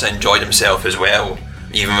he must have enjoyed himself as well,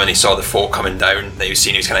 even when he saw the folk coming down, that he was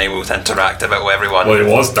seeing he was kind of able to interact a bit with everyone. Well,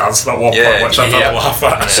 he was dancing at one point, which I did laugh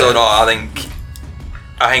at. So no, I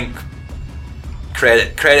think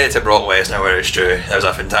credit to Brock Lesnar where it's due. It was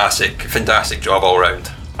a fantastic job all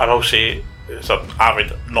round. I will say, as an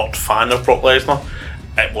avid not fan of Brock Lesnar,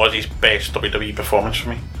 it was his best WWE performance for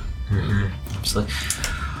me. Absolutely.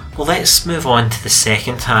 Well, let's move on to the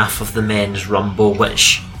second half of the men's Rumble,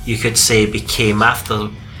 which you could say became, after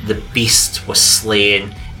the Beast was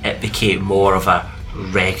slain, it became more of a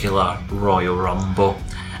regular Royal Rumble,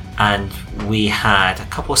 and we had a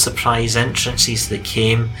couple of surprise entrances that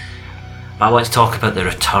came. I want to talk about the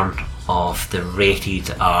return of the Rated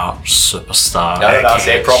R Superstar. No,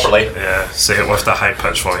 say it properly. Yeah, say it with the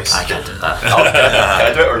high-pitched voice. I can't do that. Can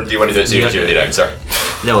I do it, or do you want to do it so you're the announcer?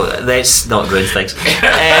 No, let's not ruin things.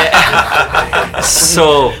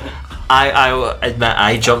 So, I will admit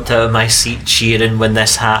I jumped out of my seat cheering when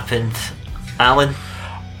this happened. Alan?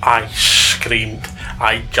 I screamed.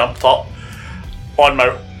 I jumped up on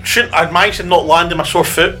my... I managed to not land on my sore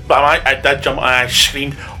foot, but I did jump and I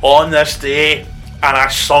screamed, "On this day," and I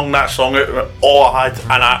sung that song out with all I had,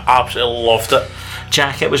 and I absolutely loved it.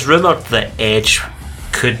 Jack, it was rumoured that Edge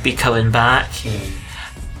could be coming back.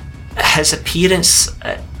 His appearance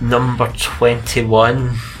at number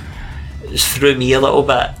 21 threw me a little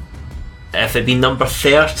bit. If it'd been number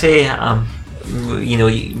 30,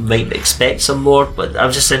 you might expect some more, but I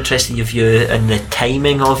was just interested in your view and the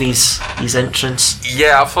timing of his entrance.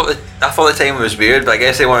 Yeah, I thought the timing was weird, but I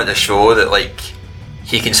guess they wanted to show that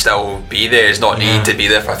he can still be there. He's not needing to be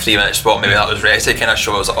there for a 3-minute spot. Maybe that was ready to kind of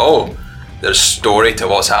show us there's story to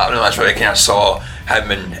what's happening. That's where I kind of saw him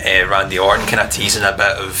and Randy Orton kind of teasing a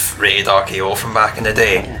bit of Rated RKO from back in the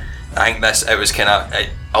day. I think it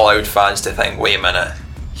allowed fans to think, wait a minute,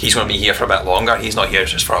 he's going to be here for a bit longer. He's not here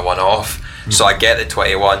just for a one-off. So I get the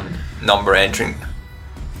 21 number entering.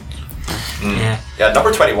 Yeah,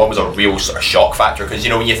 number 21 was a real sort of shock factor, because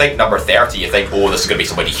when you think number 30, you think, oh, this is going to be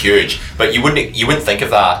somebody huge, but you wouldn't think of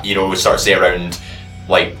that. Sort of say around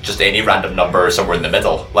just any random number somewhere in the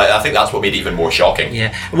middle. I think that's what made it even more shocking.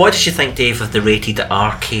 Yeah. And what did you think, Dave, of the Rated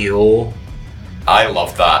RKO? I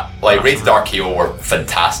loved that. Rated RKO were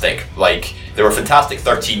fantastic. They were fantastic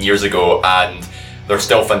 13 years ago, and they're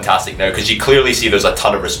still fantastic now, because you clearly see there's a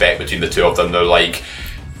ton of respect between the two of them. They're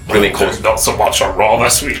really close. Not so much on Raw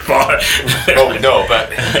this week, but oh no,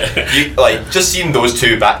 but you just seeing those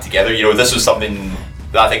two back together. This was something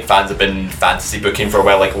that I think fans have been fantasy booking for a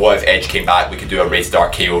while. What if Edge came back? We could do a Rated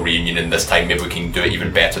RKO reunion, and this time maybe we can do it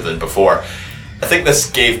even better than before. I think this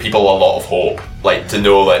gave people a lot of hope, to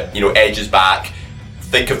know that Edge is back.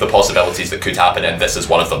 Think of the possibilities that could happen, and this is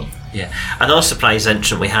one of them. Yeah. Another surprise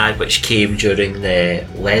entrant we had, which came during the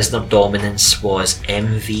Lesnar dominance, was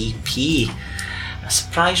MVP. A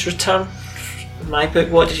surprise return in my book.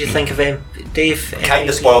 What did you think of him, Dave? Kind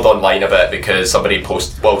of spoiled online a bit, because somebody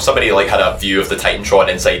had a view of the Titantron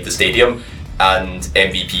inside the stadium, and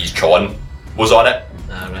MVP's Tron was on it.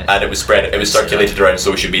 Right. And it was circulated around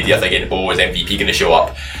social media thinking, oh, is MVP going to show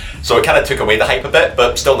up? So it kind of took away the hype a bit,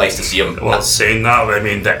 but still nice to see him. Well, saying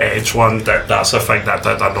that, the Edge one, that's the thing that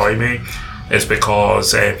did annoy me, is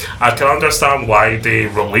because I can understand why they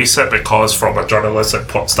release it, because from a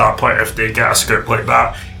journalistic standpoint, if they get a scoop like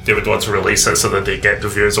that, they would want to release it so that they get the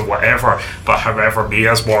views or whatever. But however, me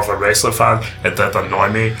as more of a wrestling fan, it did annoy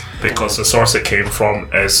me, because the source it came from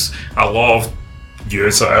is a lot of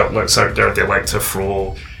news outlets out there, they like to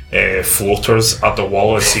throw floaters at the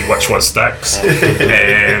wall and see which one sticks,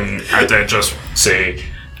 and then just say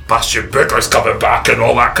Bastion Booger's coming back and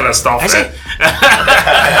all that kind of stuff.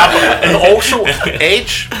 And also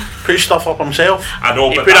Edge put stuff up himself. I know,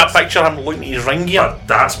 he but put a picture of him looking at his ring gear. But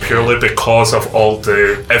that's purely because of all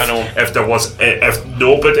the if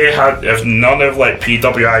none of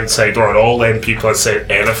PWI inside or all them people had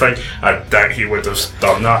said anything, I doubt he would have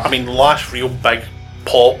done that. The last real big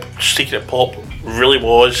secret pop really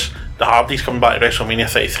was the Hardys coming back to WrestleMania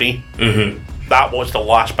 33. Mm-hmm. That was the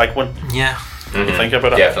last big one. Yeah. When you think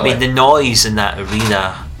about it. Definitely. The noise in that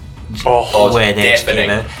arena when Edge came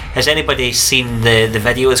out. Has anybody seen the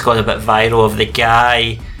video that's gone a bit viral of the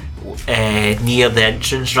guy near the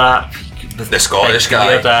entrance ramp the Scottish big guy.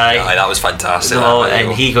 beard, aye. Aye, that was fantastic. No, that video.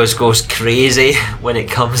 and he goes crazy when it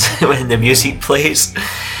comes when the music plays.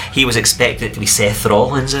 He was expecting it to be Seth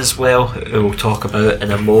Rollins as well, who we'll talk about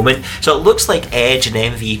in a moment. So it looks like Edge and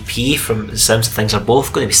MVP, from the sounds of things, are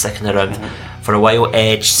both going to be sticking around for a while.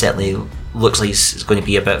 Edge certainly looks like he's going to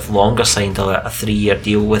be a bit longer, signed a 3-year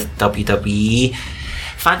deal with WWE.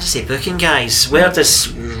 Fantasy booking, guys, where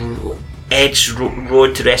does Edge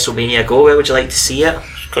road to WrestleMania go? Where would you like to see it?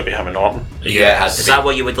 Could be him and Orton. Yeah, it has to Is be. that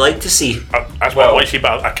what you would like to see? That's what I want to see,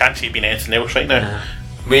 but I can't see it being anything else right now.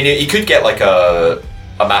 I mean, he could get like a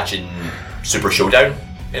match in Super Showdown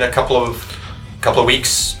in a couple of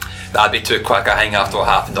weeks. That'd be too quick, I think, after what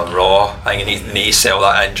happened on Raw. I think he needs to sell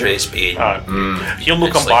that injury. It's been. He'll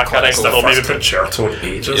look come back. I think the they'll maybe first put. concerto in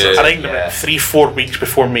ages. Yeah. I think 3-4 weeks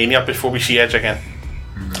before Mania, before we see Edge again.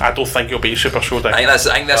 I don't think he'll be Super Showdown. I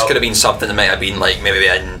think this could have been something that might have been like maybe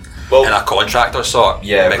in a contract or sort.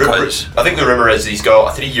 Yeah, because I think the rumour is he's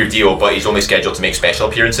got a 3-year deal, but he's only scheduled to make special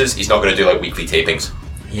appearances. He's not going to do like weekly tapings,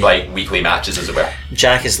 like weekly matches, as it were.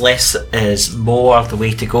 Jack, is less is more the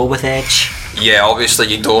way to go with Edge? yeah, obviously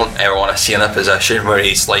you don't ever want to see in a position where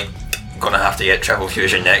he's like going to have to get triple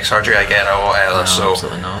fusion neck surgery again or whatever. No, so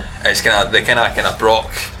absolutely not. it's the kind of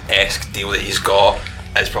Brock-esque deal that he's got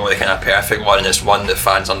is probably the kind of perfect one. It's one that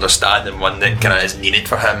fans understand and one that kind of is needed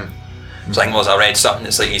for him. So I think I read something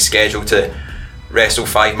that's like he's scheduled to wrestle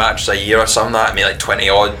 5 matches a year or something like that. I mean, like 20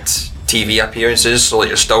 odd TV appearances. So like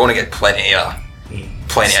you're still going to get plenty of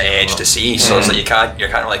Edge to see. So it's like you can't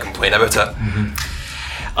really complain about it.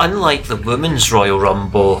 Unlike the women's Royal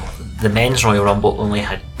Rumble, the men's Royal Rumble only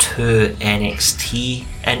had 2 NXT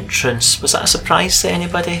entrants. Was that a surprise to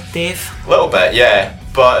anybody, Dave? A little bit, yeah.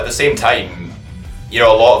 But at the same time, you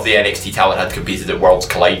know, a lot of the NXT talent had competed at Worlds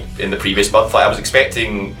Collide in the previous month. Like, I was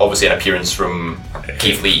expecting, obviously, an appearance from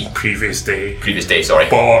Keith Lee. Previous day, sorry.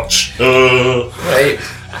 Botch. Right.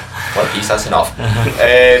 One Piece, that's enough.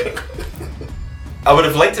 I would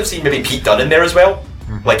have liked to have seen maybe Pete Dunne in there as well,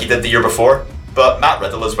 like he did the year before. But Matt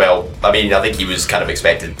Riddle as well. I mean, I think he was kind of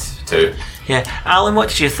expected to. Yeah. Alan, what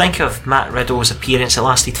did you think of Matt Riddle's appearance? It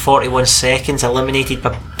lasted 41 seconds, eliminated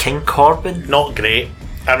by King Corbin. Not great.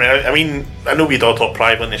 I mean, I know we'd all talked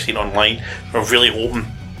privately and they've seen online. We're really hoping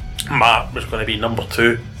Matt was going to be number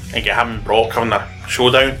 2 and get him and Brock having a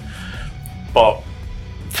showdown. But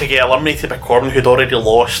to get eliminated by Corbin, who'd already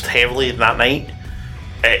lost heavily that night,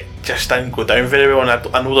 it just didn't go down very well. And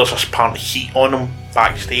I know there's this apparent heat on him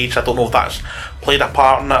backstage. I don't know if that's played a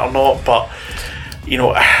part in it or not, but you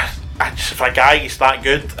know, for a guy who's that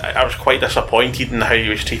good, I was quite disappointed in how he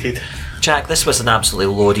was treated. Jack, this was an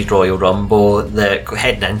absolutely loaded Royal Rumble.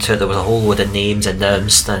 Heading into it, there was a whole load of names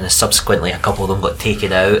announced, and subsequently a couple of them got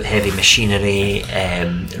taken out. Heavy Machinery,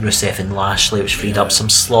 Rusev and Lashley, which freed up some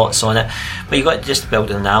slots on it. But you got to just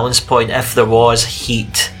build on Alan's point. If there was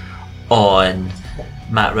heat on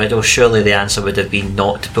Matt Riddle, surely the answer would have been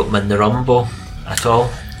not to put him in the Rumble at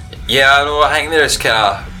all. Yeah, I know. I think there's kind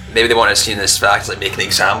of maybe they want to see this fact like make an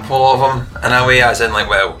example of him in a way, as in like,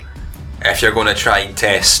 well, if you're going to try and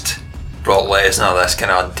test Brock Lesnar, this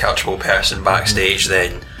kind of untouchable person backstage,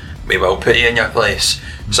 then we will put you in your place.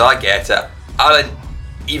 So I get it. I didn't,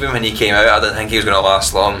 even when he came out, I didn't think he was going to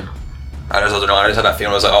last long. I don't know. I just had a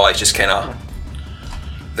feeling I was like, oh, he's just kind of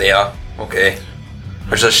there, okay,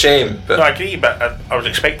 which is a shame. But no, I agree, but I was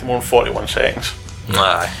expecting more than 41 seconds.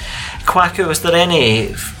 Aye. Kwaku, was there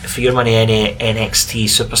any, for your money, any NXT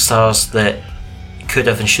superstars that could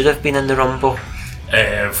have and should have been in the Rumble?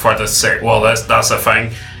 For the well, that's the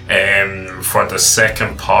thing. For the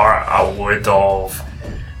second part, I would have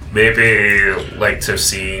maybe liked to have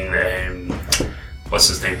seen what's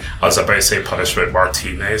his name? I was about to say Punishment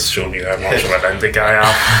Martinez, showing you how much of an indie guy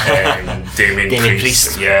I am. Damien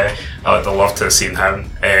Priest. Yeah, I would have loved to have seen him.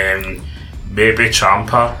 Maybe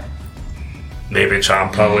Ciampa. Maybe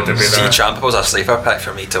Ciampa would have been See, Ciampa was a sleeper pick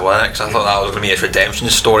for me to win it, because I thought that was going to be his redemption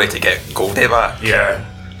story to get Goldie back. Yeah.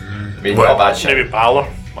 I mean, not bad shit. Maybe Balor.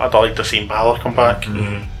 I'd like to see Balor come back.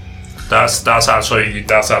 That's actually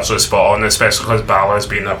spot on, especially because Balor's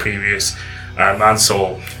been a previous man.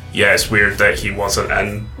 So yeah, it's weird that he wasn't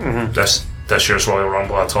in this year's Royal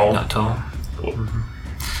Rumble at all. Not at all.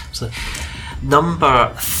 So,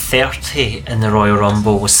 number 30 in the Royal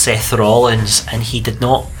Rumble was Seth Rollins, and he did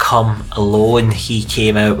not come alone. He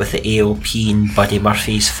came out with the AOP and Buddy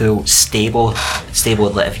Murphy's full stable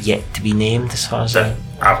that have yet to be named, as far as I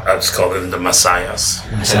just call them the Messiahs.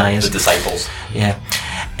 The disciples. Yeah.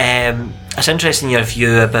 It's interesting your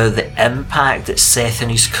view about the impact that Seth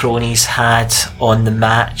and his cronies had on the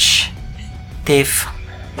match, Dave.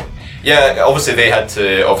 Yeah, obviously they had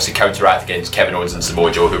to counteract against Kevin Owens and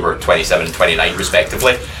Samoa Joe, who were 27 and 29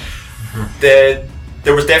 respectively. They're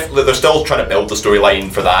still trying to build the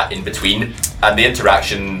storyline for that in between, and the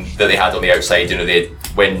interaction that they had on the outside.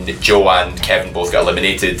 When Joe and Kevin both got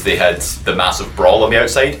eliminated, they had the massive brawl on the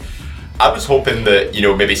outside. I was hoping that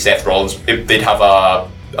maybe Seth Rollins, they'd have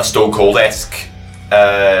a Stone Cold-esque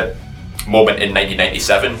moment in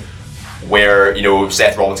 1997 where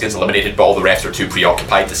Seth Rollins gets eliminated, but all the refs are too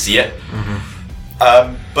preoccupied to see it.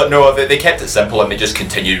 But no, they kept it simple and they just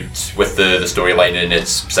continued with the storyline in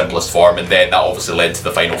its simplest form, and then that obviously led to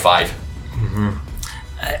the final 5.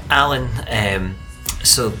 Alan,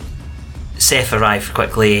 so Seth arrived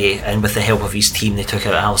quickly, and with the help of his team, they took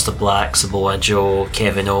out Aleister Black, Samoa Joe,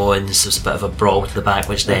 Kevin Owens. There was a bit of a brawl to the back,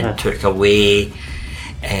 which then took away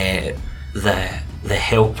the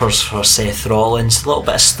helpers for Seth Rollins. A little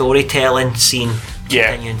bit of storytelling scene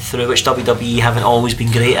continuing through, which WWE haven't always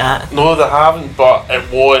been great at. No, they haven't, but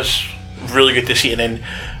it was really good to see. And then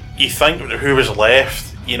you think who was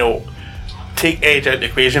left, take Edge out of the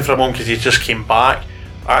equation for a moment because he just came back.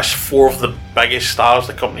 That's 4 of the biggest stars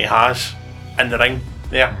the company has in the ring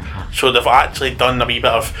there. So they've actually done a wee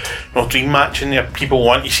bit of dream matching there. People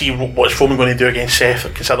want to see what's Roman going to do against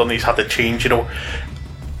Seth, considering he's had to change.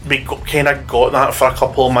 We kind of got that for a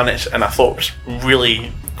couple of minutes, and I thought it was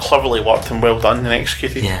really cleverly worked and well done and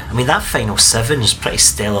executed. Yeah, I mean that final 7 was pretty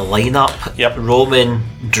stellar lineup. Yep. Roman,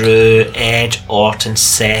 Drew, Edge, Orton,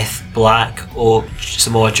 Seth, Black,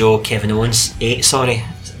 Samoa Joe, Kevin Owens. 8, sorry.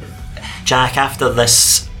 Jack, after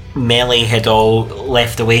this melee had all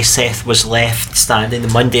left away, Seth was left standing. The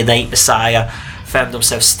Monday Night Messiah found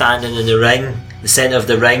himself standing in the ring, the centre of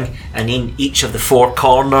the ring, and in each of the 4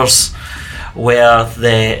 corners were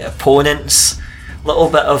the opponents. A little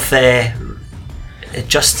bit of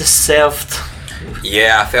justice served.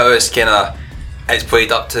 Yeah, I felt it's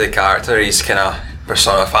played up to the character. He's kind of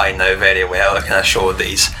personified now very well. It kind of showed that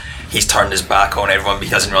he's turned his back on everyone, but he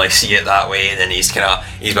doesn't really see it that way. And then he's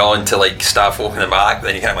willing to stab folk in the back. But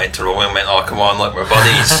then he kind of went to Roman and went, "Oh, come on, look, we're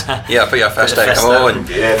buddies. Yeah, put your fist down, come on."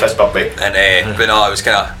 Yeah, fist bump, mate. And but no, it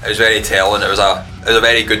was very telling. It was a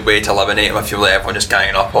very good way to eliminate him if you let everyone just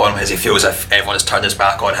ganging up on him, as he feels as if everyone has turned his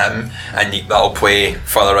back on him, and that'll play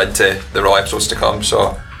further into the Raw episodes to come.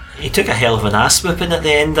 So he took a hell of an ass whooping at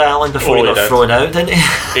the end, Alan, before he got thrown out, didn't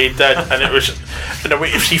he? He did, and it was in a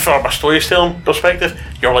way to see from a storytelling perspective.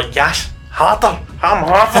 You're like, yes, harder, I'm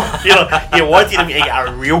harder. You wanted him to get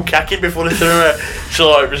a real kicking before he threw it.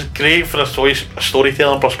 So it was great for a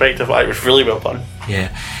storytelling perspective. It was really well done.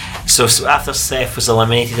 Yeah. So after Seth was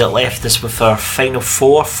eliminated, it left us with our final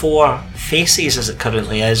 4 faces as it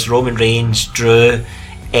currently is: Roman Reigns, Drew,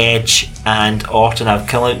 Edge and Orton. I've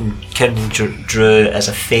counted Drew as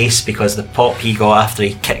a face because the pop he got after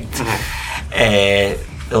he kicked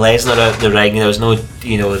Lesnar out the ring, there was no,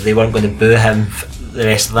 they weren't going to boo him the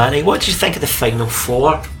rest of that night. What did you think of the final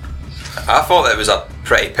 4? I thought it was a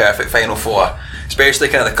pretty perfect final 4, especially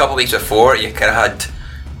kind of the couple of weeks before. You kind of had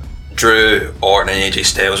Drew, Orton and AJ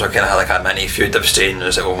Styles were kind of had a mini feud of saying,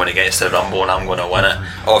 when it gets to the Rumble and I'm going to win it.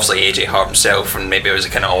 Obviously AJ hurt himself and maybe it was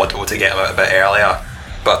kind of audible to get him out a bit earlier,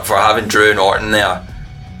 but for having Drew and Orton there,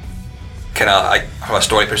 kind of from a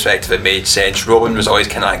story perspective it made sense. Roman was always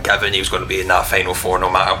kind of given he was going to be in that final 4 no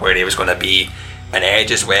matter where he was going to be, and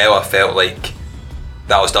Edge as well. I felt like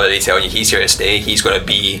that was WWE telling you he's here to stay, he's going to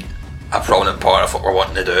be a prominent part of what we're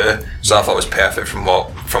wanting to do, so I thought it was perfect from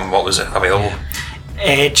what was available.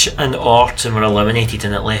 Edge and Orton were eliminated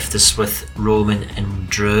and it left us with Roman and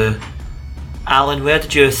Drew. Alan, where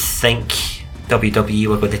did you think WWE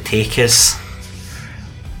were going to take us?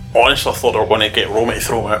 Honestly, I thought they were going to get Roman to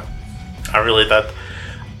throw him out. I really did.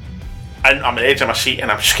 And I'm on the edge of my seat and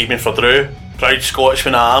I'm screaming for Drew. Proud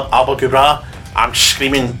Scotsman Abba Gubra. I'm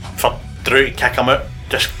screaming for Drew to kick him out.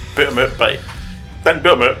 Just put him out, but he didn't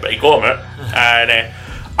put him out, but he got him out. And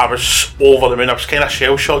I was over the moon. I was kind of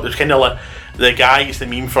shell shocked. It was kind of like the guy is the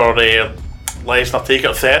meme for Lesnar take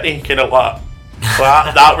it 30, kind of like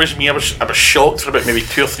that was me. I was shocked for about maybe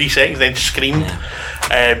 2 or 3 seconds, then screamed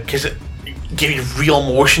because it gave you real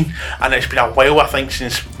emotion, and it's been a while I think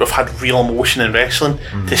since we've had real emotion in wrestling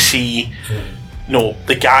to see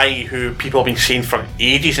the guy who people have been saying for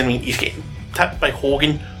ages. I mean, he's getting tipped by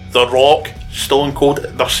Hogan, The Rock, Stone Cold.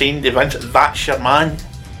 They're saying to Vince, that's your man,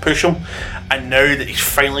 push him. And now that he's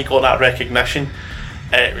finally got that recognition,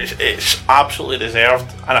 it's absolutely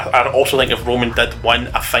deserved. And I also think if Roman did win,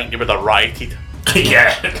 I think he would have rioted.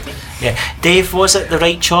 Yeah. Dave, was it the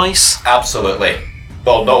right choice? Absolutely.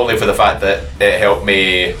 Well, not only for the fact that it helped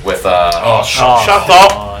me with shut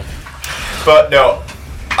up. But no,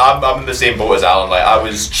 I'm in the same boat as Alan. Like, I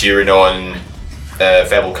was cheering on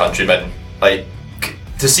fellow countrymen. Like,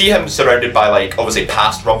 to see him surrounded by, like, obviously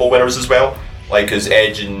past Rumble winners as well. like because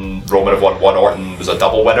Edge and Roman have won one, Orton was a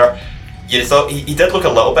double winner. You thought he did look a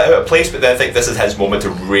little bit out of place, but then I think this is his moment to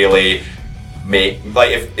really make,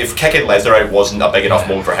 like, if kicking Lesnar out wasn't a big enough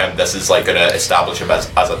moment for him, this is like going to establish him as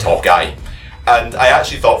a top guy. And I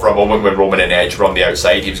actually thought for a moment when Roman and Edge were on the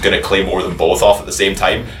outside, he was going to claymore them both off at the same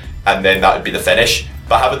time, and then that would be the finish.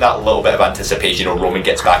 But having that little bit of anticipation, Roman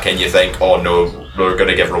gets back in, you think, oh no, we're going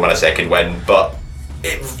to give Roman a second win. But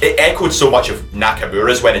it echoed so much of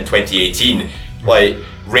Nakamura's win in 2018. Like,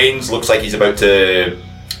 Reigns looks like he's about to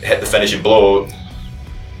hit the finishing blow.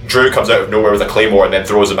 Drew comes out of nowhere with a claymore and then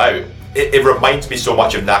throws him out. It reminds me so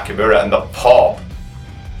much of Nakamura and the pop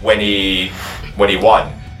when he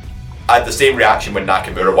won. I had the same reaction when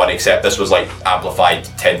Nakamura won, except this was like amplified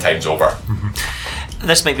 10 times over. Mm-hmm.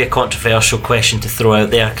 This might be a controversial question to throw out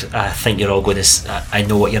there. I think you're all going to. I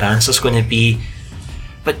know what your answer's going to be.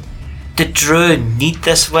 But did Drew need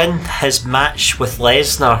this win? His match with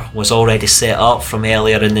Lesnar was already set up from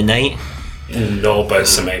earlier in the night. No, but it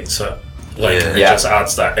cements it. Like, it just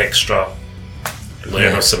adds that extra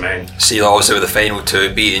layer of cement. See, obviously with the final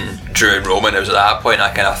two beating Drew and Roman, it was at that point I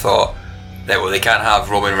kind of thought that, well, they can't have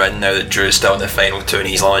Roman win now that Drew's still in the final two and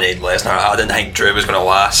he's eliminated Lesnar. I didn't think Drew was going to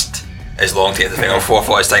last as long to get to the final four. I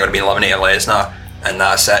thought his time would be eliminating Lesnar, and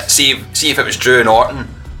that's it. See if it was Drew and Orton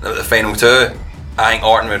that were the final two. I think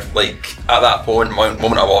Orton would, like, at that moment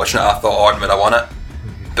of watching it, I thought Orton would have won it.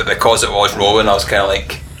 But because it was Roman, I was kind of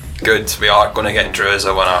like, good, we are going to get Drew as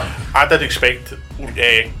a winner. I did expect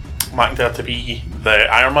McIntyre to be the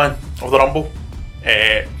Iron Man of the Rumble.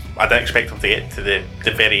 I didn't expect him to get to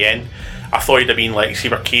the very end. I thought he'd have been like, see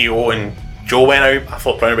where KO and Joe went out. I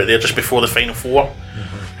thought round about there just before the final four.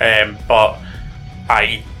 But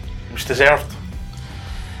it was deserved,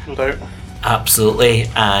 no doubt. Absolutely,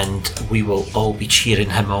 and we will all be cheering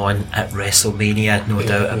him on at WrestleMania, no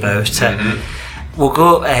doubt about it. We'll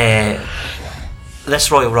go. This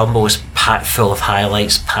Royal Rumble was packed full of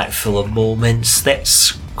highlights, packed full of moments.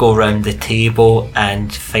 Let's go around the table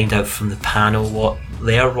and find out from the panel what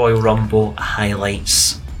their Royal Rumble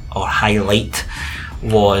highlights or highlight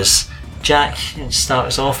was. Jack, start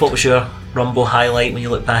us off. What was your Rumble highlight when you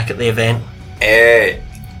look back at the event?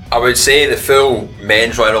 I would say the full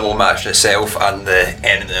men's Royal Rumble match itself and the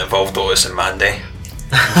ending that involved Otis and Mandy.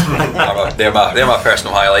 They're my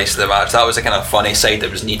personal highlights of the match. That was the kind of funny side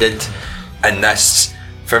that was needed. And this,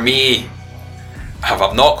 for me,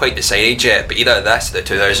 I've not quite decided yet, but either this or the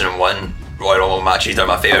 2001 Royal Rumble match, these are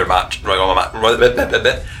my favourite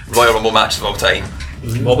Royal Rumble matches of all time.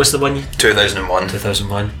 What was the one? 2001.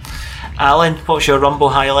 2001. Alan, what was your Rumble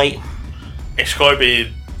highlight? It's got to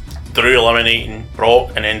be Drew eliminating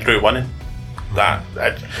Brock and then Drew winning.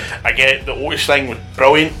 I get the Otis thing was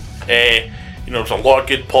brilliant. There was a lot of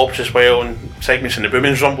good pops as well and segments in the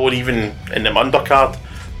Women's Rumble and even in the undercard.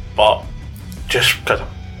 But just because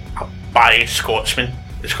I'm a biased Scotsman,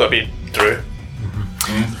 it's got to be Drew.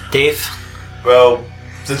 Dave? Well,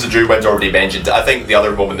 since the Drew win's already mentioned, I think the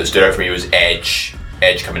other moment that stood out for me was Edge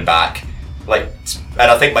coming back. And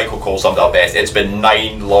I think Michael Cole summed it up best. It's been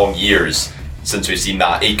 9 long years since we've seen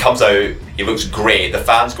that. He comes out, he looks great, the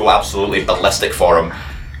fans go absolutely ballistic for him,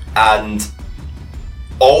 and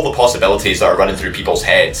all the possibilities that are running through people's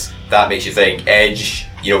heads, that makes you think, Edge,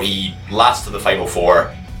 he lasts to the final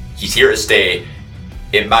four, he's here to stay.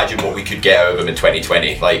 Imagine what we could get out of him in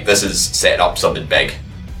 2020. Like, this is setting up something big.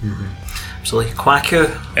 Absolutely.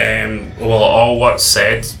 Kwaku? Well, all what's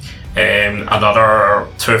said, another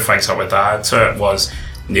 2 things I would add to it was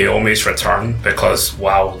Naomi's return, because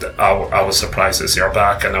wow, I was surprised to see her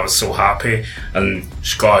back and I was so happy, and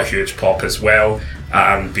she got a huge pop as well.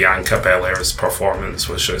 And Bianca Belair's performance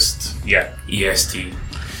was just, EST.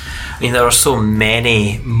 I mean, there are so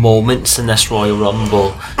many moments in this Royal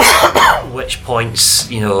Rumble. Which points,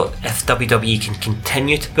 if WWE can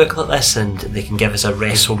continue to book like this and they can give us a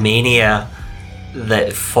WrestleMania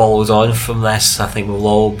that follows on from this, I think we'll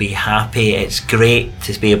all be happy. It's great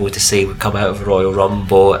to be able to say we come out of a Royal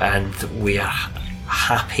Rumble and we are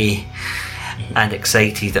happy and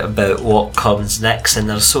excited about what comes next. And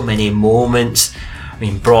there's so many moments. I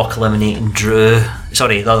mean, Brock eliminating Drew.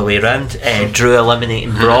 Sorry, the other way around. Drew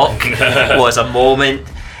eliminating Brock was a moment.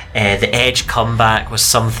 The Edge comeback was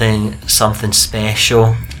something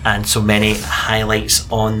special, and so many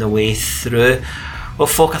highlights on the way through. Well,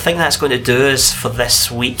 folk, I think that's going to do us for this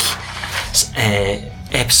week's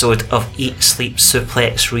episode of Eat, Sleep,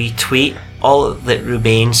 Suplex, Retweet. All that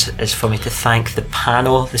remains is for me to thank the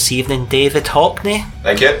panel this evening. David Hockney.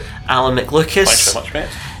 Thank you. Alan McLucas. Thanks very much, mate.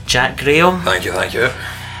 Jack Graham. Thank you.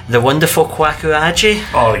 The wonderful Kwaku Aji.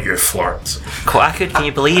 Oh, you flirt. Kwaku, can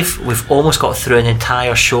you believe we've almost got through an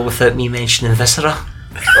entire show without me mentioning Viscera?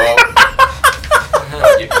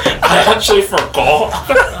 I actually forgot.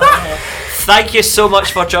 Thank you so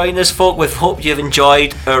much for joining us, folk. We hope you've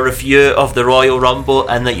enjoyed our review of the Royal Rumble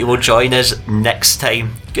and that you will join us next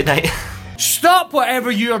time. Good night. Stop whatever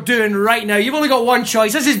you're doing right now. You've only got one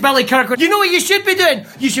choice. This is Billy Kirkwood. You know what you should be doing?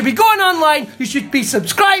 You should be going online. You should be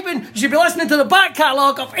subscribing. You should be listening to the back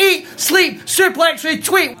catalogue of Eat, Sleep, Suplex,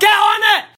 Retweet. Get on it!